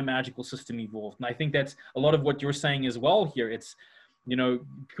evolved and my magical system evolved. And I think that's a lot of what you're saying as well here. It's, you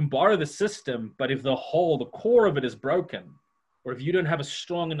can borrow the system, but if the core of it is broken, or if you don't have a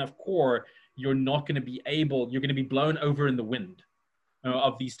strong enough core, you're going to be blown over in the wind.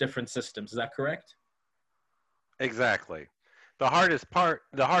 of these different systems. Is that correct? Exactly. The hardest part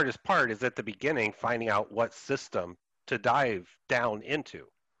is at the beginning finding out what system to dive down into,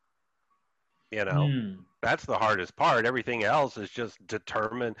 you know. Hmm. That's the hardest part. Everything else is just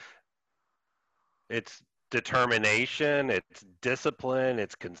determined. It's determination, it's discipline,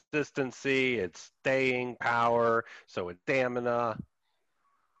 it's consistency, it's staying power, so it's stamina.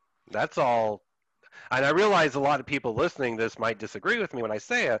 That's all. And I realize a lot of people listening to this might disagree with me when I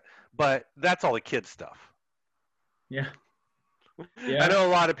say it, but that's all the kid stuff. Yeah. I Yeah. know a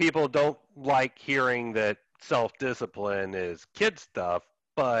lot of people don't like hearing that self discipline is kid stuff,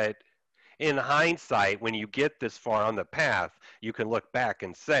 but in hindsight, when you get this far on the path, you can look back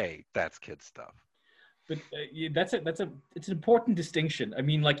and say that's kid stuff. But that's a it's an important distinction. I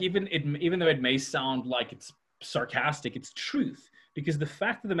mean, like even though it may sound like it's sarcastic, it's truth, because the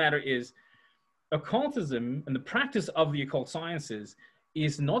fact of the matter is, occultism and the practice of the occult sciences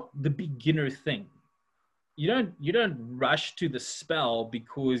is not the beginner thing. You don't rush to the spell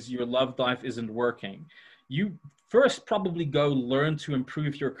because your love life isn't working. You first probably go learn to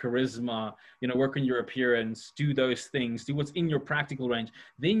improve your charisma, work on your appearance, do those things, do what's in your practical range.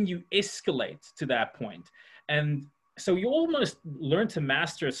 Then you escalate to that point. And so you almost learn to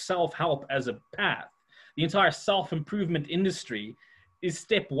master self-help as a path. The entire self-improvement industry is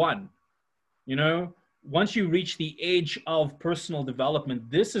step one. you know Once you reach the age of personal development,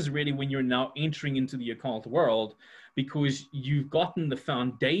 this is really when you're now entering into the occult world, because you've gotten the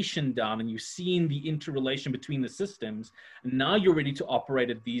foundation down and you've seen the interrelation between the systems, and now you're ready to operate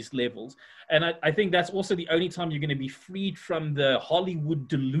at these levels. And I think that's also the only time you're going to be freed from the Hollywood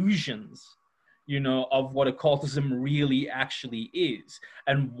delusions, of what occultism really actually is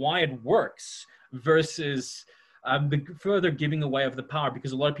and why it works, versus the further giving away of the power.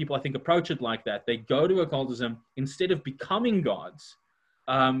 Because a lot of people, I think, approach it like that. They go to occultism, instead of becoming gods,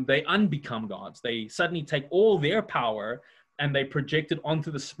 they unbecome gods. They suddenly take all their power and they project it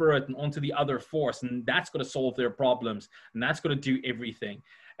onto the spirit and onto the other force, and that's going to solve their problems, and that's going to do everything.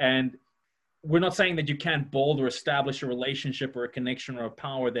 And we're not saying that you can't build or establish a relationship or a connection or a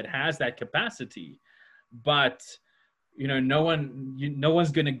power that has that capacity, but no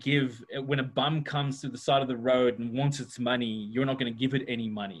one's going to give. When a bum comes to the side of the road and wants its money, you're not going to give it any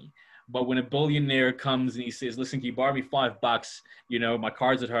money. But when a billionaire comes and he says, listen, can you borrow me $5? My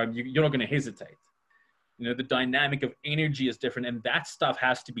card's at home. You're not going to hesitate. The dynamic of energy is different, and that stuff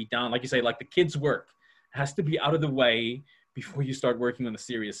has to be done. Like you say, like the kids' work has to be out of the way before you start working on the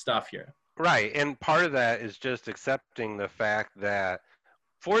serious stuff here. Right. And part of that is just accepting the fact that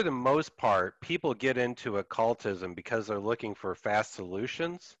for the most part, people get into occultism because they're looking for fast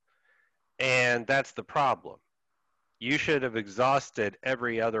solutions. And that's the problem. You should have exhausted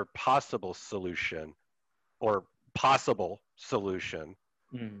every other possible solution or possible solution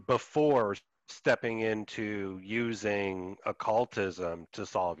Mm. before stepping into using occultism to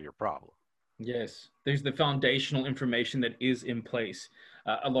solve your problem. Yes, there's the foundational information that is in place.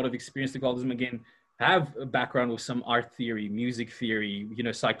 A lot of experienced occultism, again, have a background with some art theory, music theory,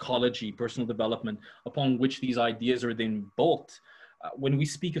 psychology, personal development, upon which these ideas are then built. When we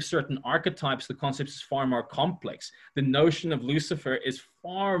speak of certain archetypes, the concept is far more complex. The notion of Lucifer is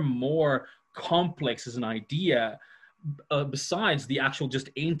far more complex as an idea, besides the actual just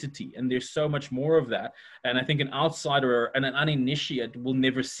entity. And there's so much more of that. And I think an outsider and an uninitiate will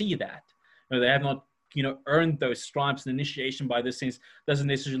never see that. They have not earned those stripes. And initiation, by this sense, doesn't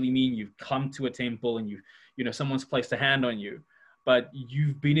necessarily mean you've come to a temple and someone's placed a hand on you, but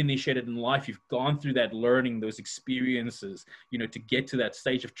you've been initiated in life. You've gone through that learning, those experiences, to get to that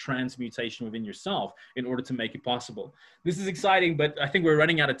stage of transmutation within yourself in order to make it possible. This is exciting, but I think we're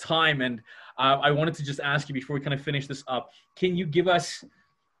running out of time. And I wanted to just ask you, before we kind of finish this up, can you give us,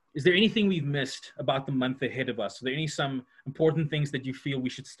 is there anything we've missed about the month ahead of us? Are there some important things that you feel we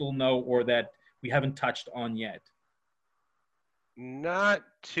should still know, or that we haven't touched on yet? Not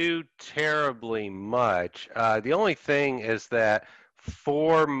too terribly much. The only thing is that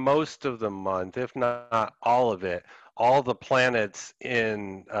for most of the month, if not all of it, all the planets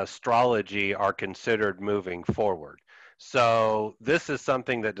in astrology are considered moving forward. So this is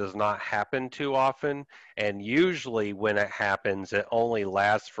something that does not happen too often, and usually when it happens, it only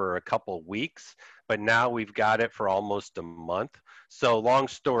lasts for a couple weeks, but now we've got it for almost a month. So long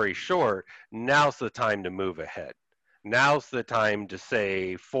story short, now's the time to move ahead. Now's the time to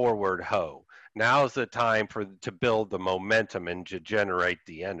say forward ho. Now's the time to build the momentum and to generate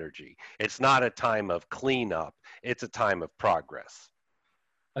the energy. It's not a time of cleanup, it's a time of progress.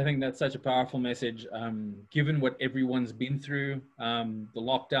 I think that's such a powerful message, given what everyone's been through, the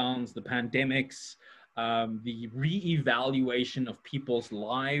lockdowns, the pandemics, the re-evaluation of people's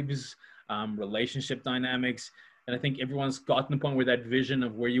lives, relationship dynamics. And I think everyone's gotten the point where that vision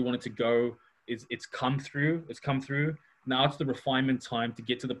of where you want it to go is it's come through. It's come through. Now it's the refinement time to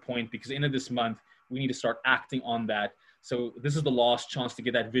get to the point, because end of this month, we need to start acting on that. So this is the last chance to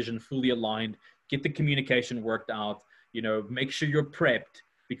get that vision fully aligned, get the communication worked out, make sure you're prepped,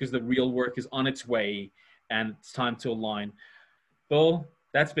 because the real work is on its way and it's time to align. Bill,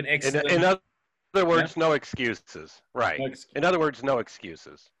 that's been excellent. In other words, no excuses. Right. No in other words, no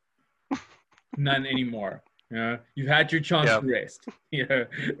excuses. None anymore. You've had your chance to rest.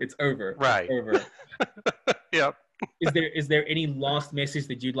 It's over. Right. It's over. Yep. Is there any last message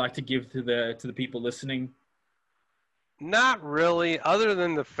that you'd like to give to the people listening? Not really, other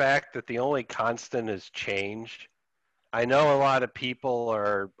than the fact that the only constant is change. I know a lot of people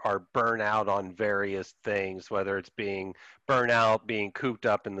are burnt out on various things, whether it's being burnt out, being cooped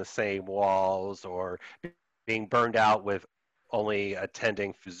up in the same walls, or being burned out with only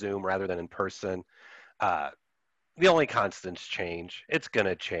attending Zoom rather than in person. The only constant's change. It's going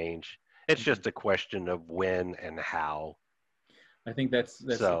to change. It's just a question of when and how. I think that's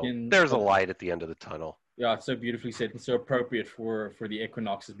so again, there's a light at the end of the tunnel. Yeah, it's so beautifully said and so appropriate for the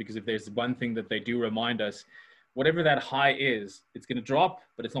equinoxes, because if there's one thing that they do remind us, whatever that high is, it's going to drop,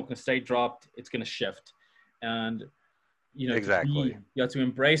 but it's not going to stay dropped. It's going to shift. And, exactly. You have to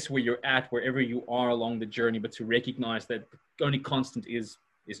embrace where you're at, wherever you are along the journey, but to recognize that the only constant is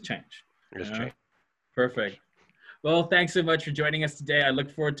change. Change. Perfect. Well, thanks so much for joining us today. I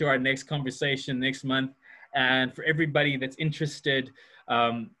look forward to our next conversation next month. And for everybody that's interested,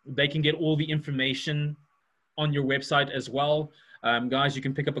 they can get all the information on your website as well. Guys, you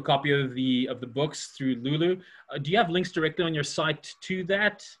can pick up a copy of the books through Lulu. Do you have links directly on your site to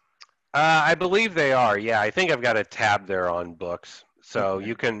that? I believe they are. Yeah, I think I've got a tab there on books. So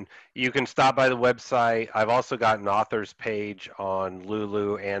okay. you can stop by the website. I've also got an author's page on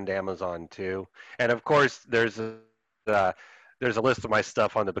Lulu and Amazon too. And of course, there's a list of my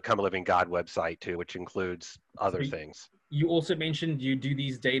stuff on the Become a Living God website too, which includes other things. You also mentioned you do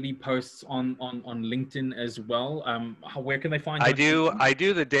these daily posts on LinkedIn as well. Where can they find you? I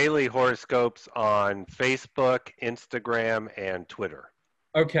do the daily horoscopes on Facebook, Instagram, and Twitter.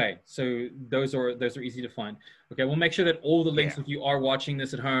 Okay, so those are easy to find. Okay, we'll make sure that all the links, if you are watching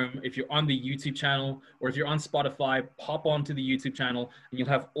this at home, if you're on the YouTube channel, or if you're on Spotify, pop onto the YouTube channel, and you'll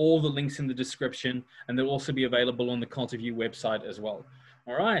have all the links in the description, and they'll also be available on the Cult of You website as well.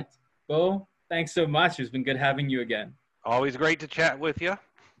 All right, Bo, thanks so much. It's been good having you again. Always great to chat with you.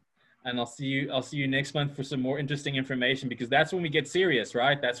 And I'll see you next month for some more interesting information, because that's when we get serious,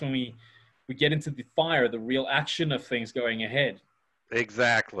 right? That's when we get into the fire, the real action of things going ahead.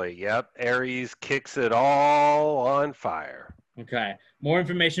 Exactly. Yep. Aries kicks it all on fire. Okay. More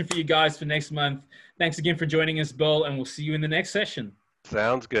information for you guys for next month. Thanks again for joining us, Bill, and we'll see you in the next session.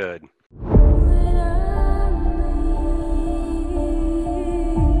 Sounds good.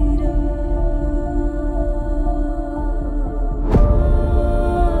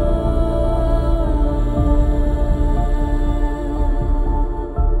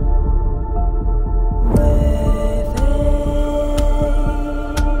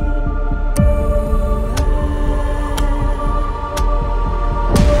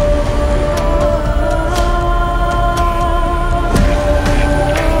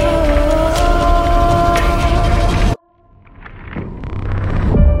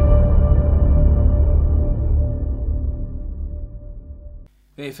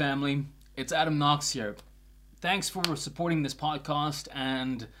 Hey family, it's Adam Knox here. Thanks for supporting this podcast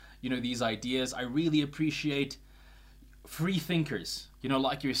and these ideas. I really appreciate free thinkers,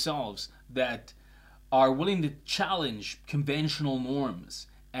 like yourselves, that are willing to challenge conventional norms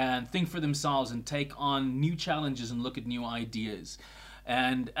and think for themselves and take on new challenges and look at new ideas.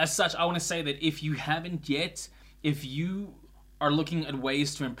 And as such, I want to say that if you haven't yet, if you are looking at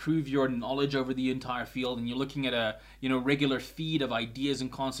ways to improve your knowledge over the entire field, and you're looking at a regular feed of ideas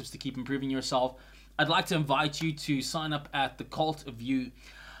and concepts to keep improving yourself, I'd like to invite you to sign up at the Cult of You.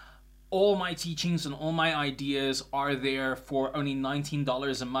 All my teachings and all my ideas are there for only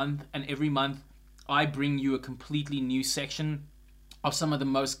 $19 a month, and every month I bring you a completely new section of some of the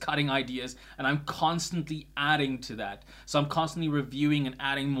most cutting ideas, and I'm constantly adding to that. So I'm constantly reviewing and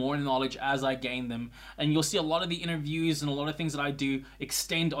adding more knowledge as I gain them, and you'll see a lot of the interviews and a lot of things that I do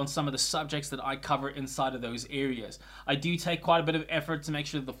extend on some of the subjects that I cover inside of those areas. I do take quite a bit of effort to make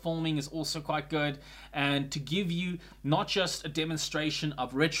sure that the filming is also quite good, and to give you not just a demonstration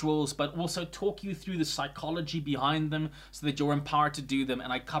of rituals, but also talk you through the psychology behind them so that you're empowered to do them.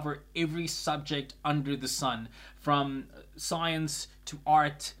 And I cover every subject under the sun, from science to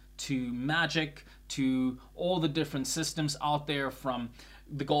art to magic, to all the different systems out there, from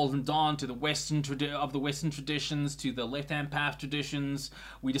the Golden Dawn to the Western traditions to the left-hand path traditions.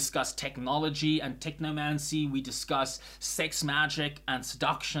 We discuss technology and technomancy. We discuss sex magic and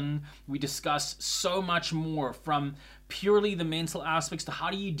seduction. We discuss so much more, from purely the mental aspects to how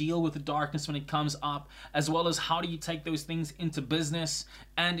do you deal with the darkness when it comes up, as well as how do you take those things into business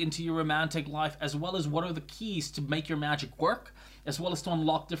and into your romantic life, as well as what are the keys to make your magic work, as well as to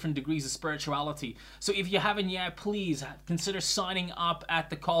unlock different degrees of spirituality. So if you haven't yet, please consider signing up at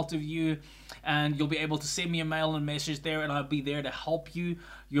the Cult of You, and you'll be able to send me a mail and message there, and I'll be there to help you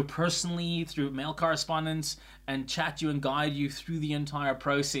personally through mail correspondence and chat you and guide you through the entire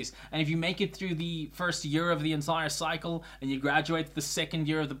process. And if you make it through the first year of the entire cycle and you graduate to the second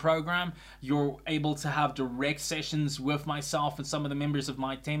year of the program, you're able to have direct sessions with myself and some of the members of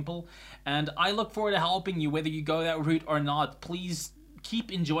my temple. And I look forward to helping you whether you go that route or not. Please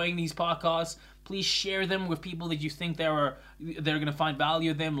keep enjoying these podcasts. Please share them with people that you think they're going to find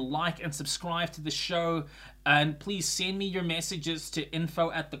value in them. Like and subscribe to the show. And please send me your messages to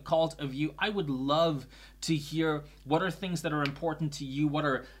info@thecultofyou. I would love to hear what are things that are important to you. What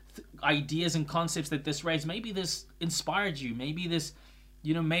are ideas and concepts that this raised? Maybe this inspired you. Maybe this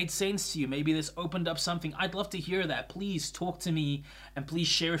made sense to you. Maybe this opened up something. I'd love to hear that. Please talk to me and please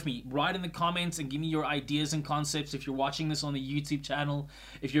share with me. Write in the comments and give me your ideas and concepts. If you're watching this on the YouTube channel,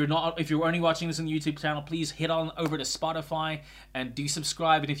 if you're only watching this on the YouTube channel, please head on over to Spotify and do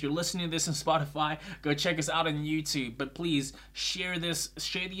subscribe. And if you're listening to this on Spotify, go check us out on YouTube. But please share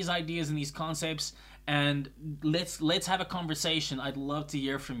these ideas and these concepts, and let's have a conversation. I'd love to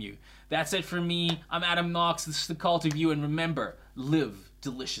hear from you. That's it for me. I'm Adam Knox. This is the Cult of You, and remember, live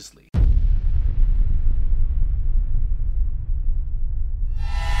deliciously.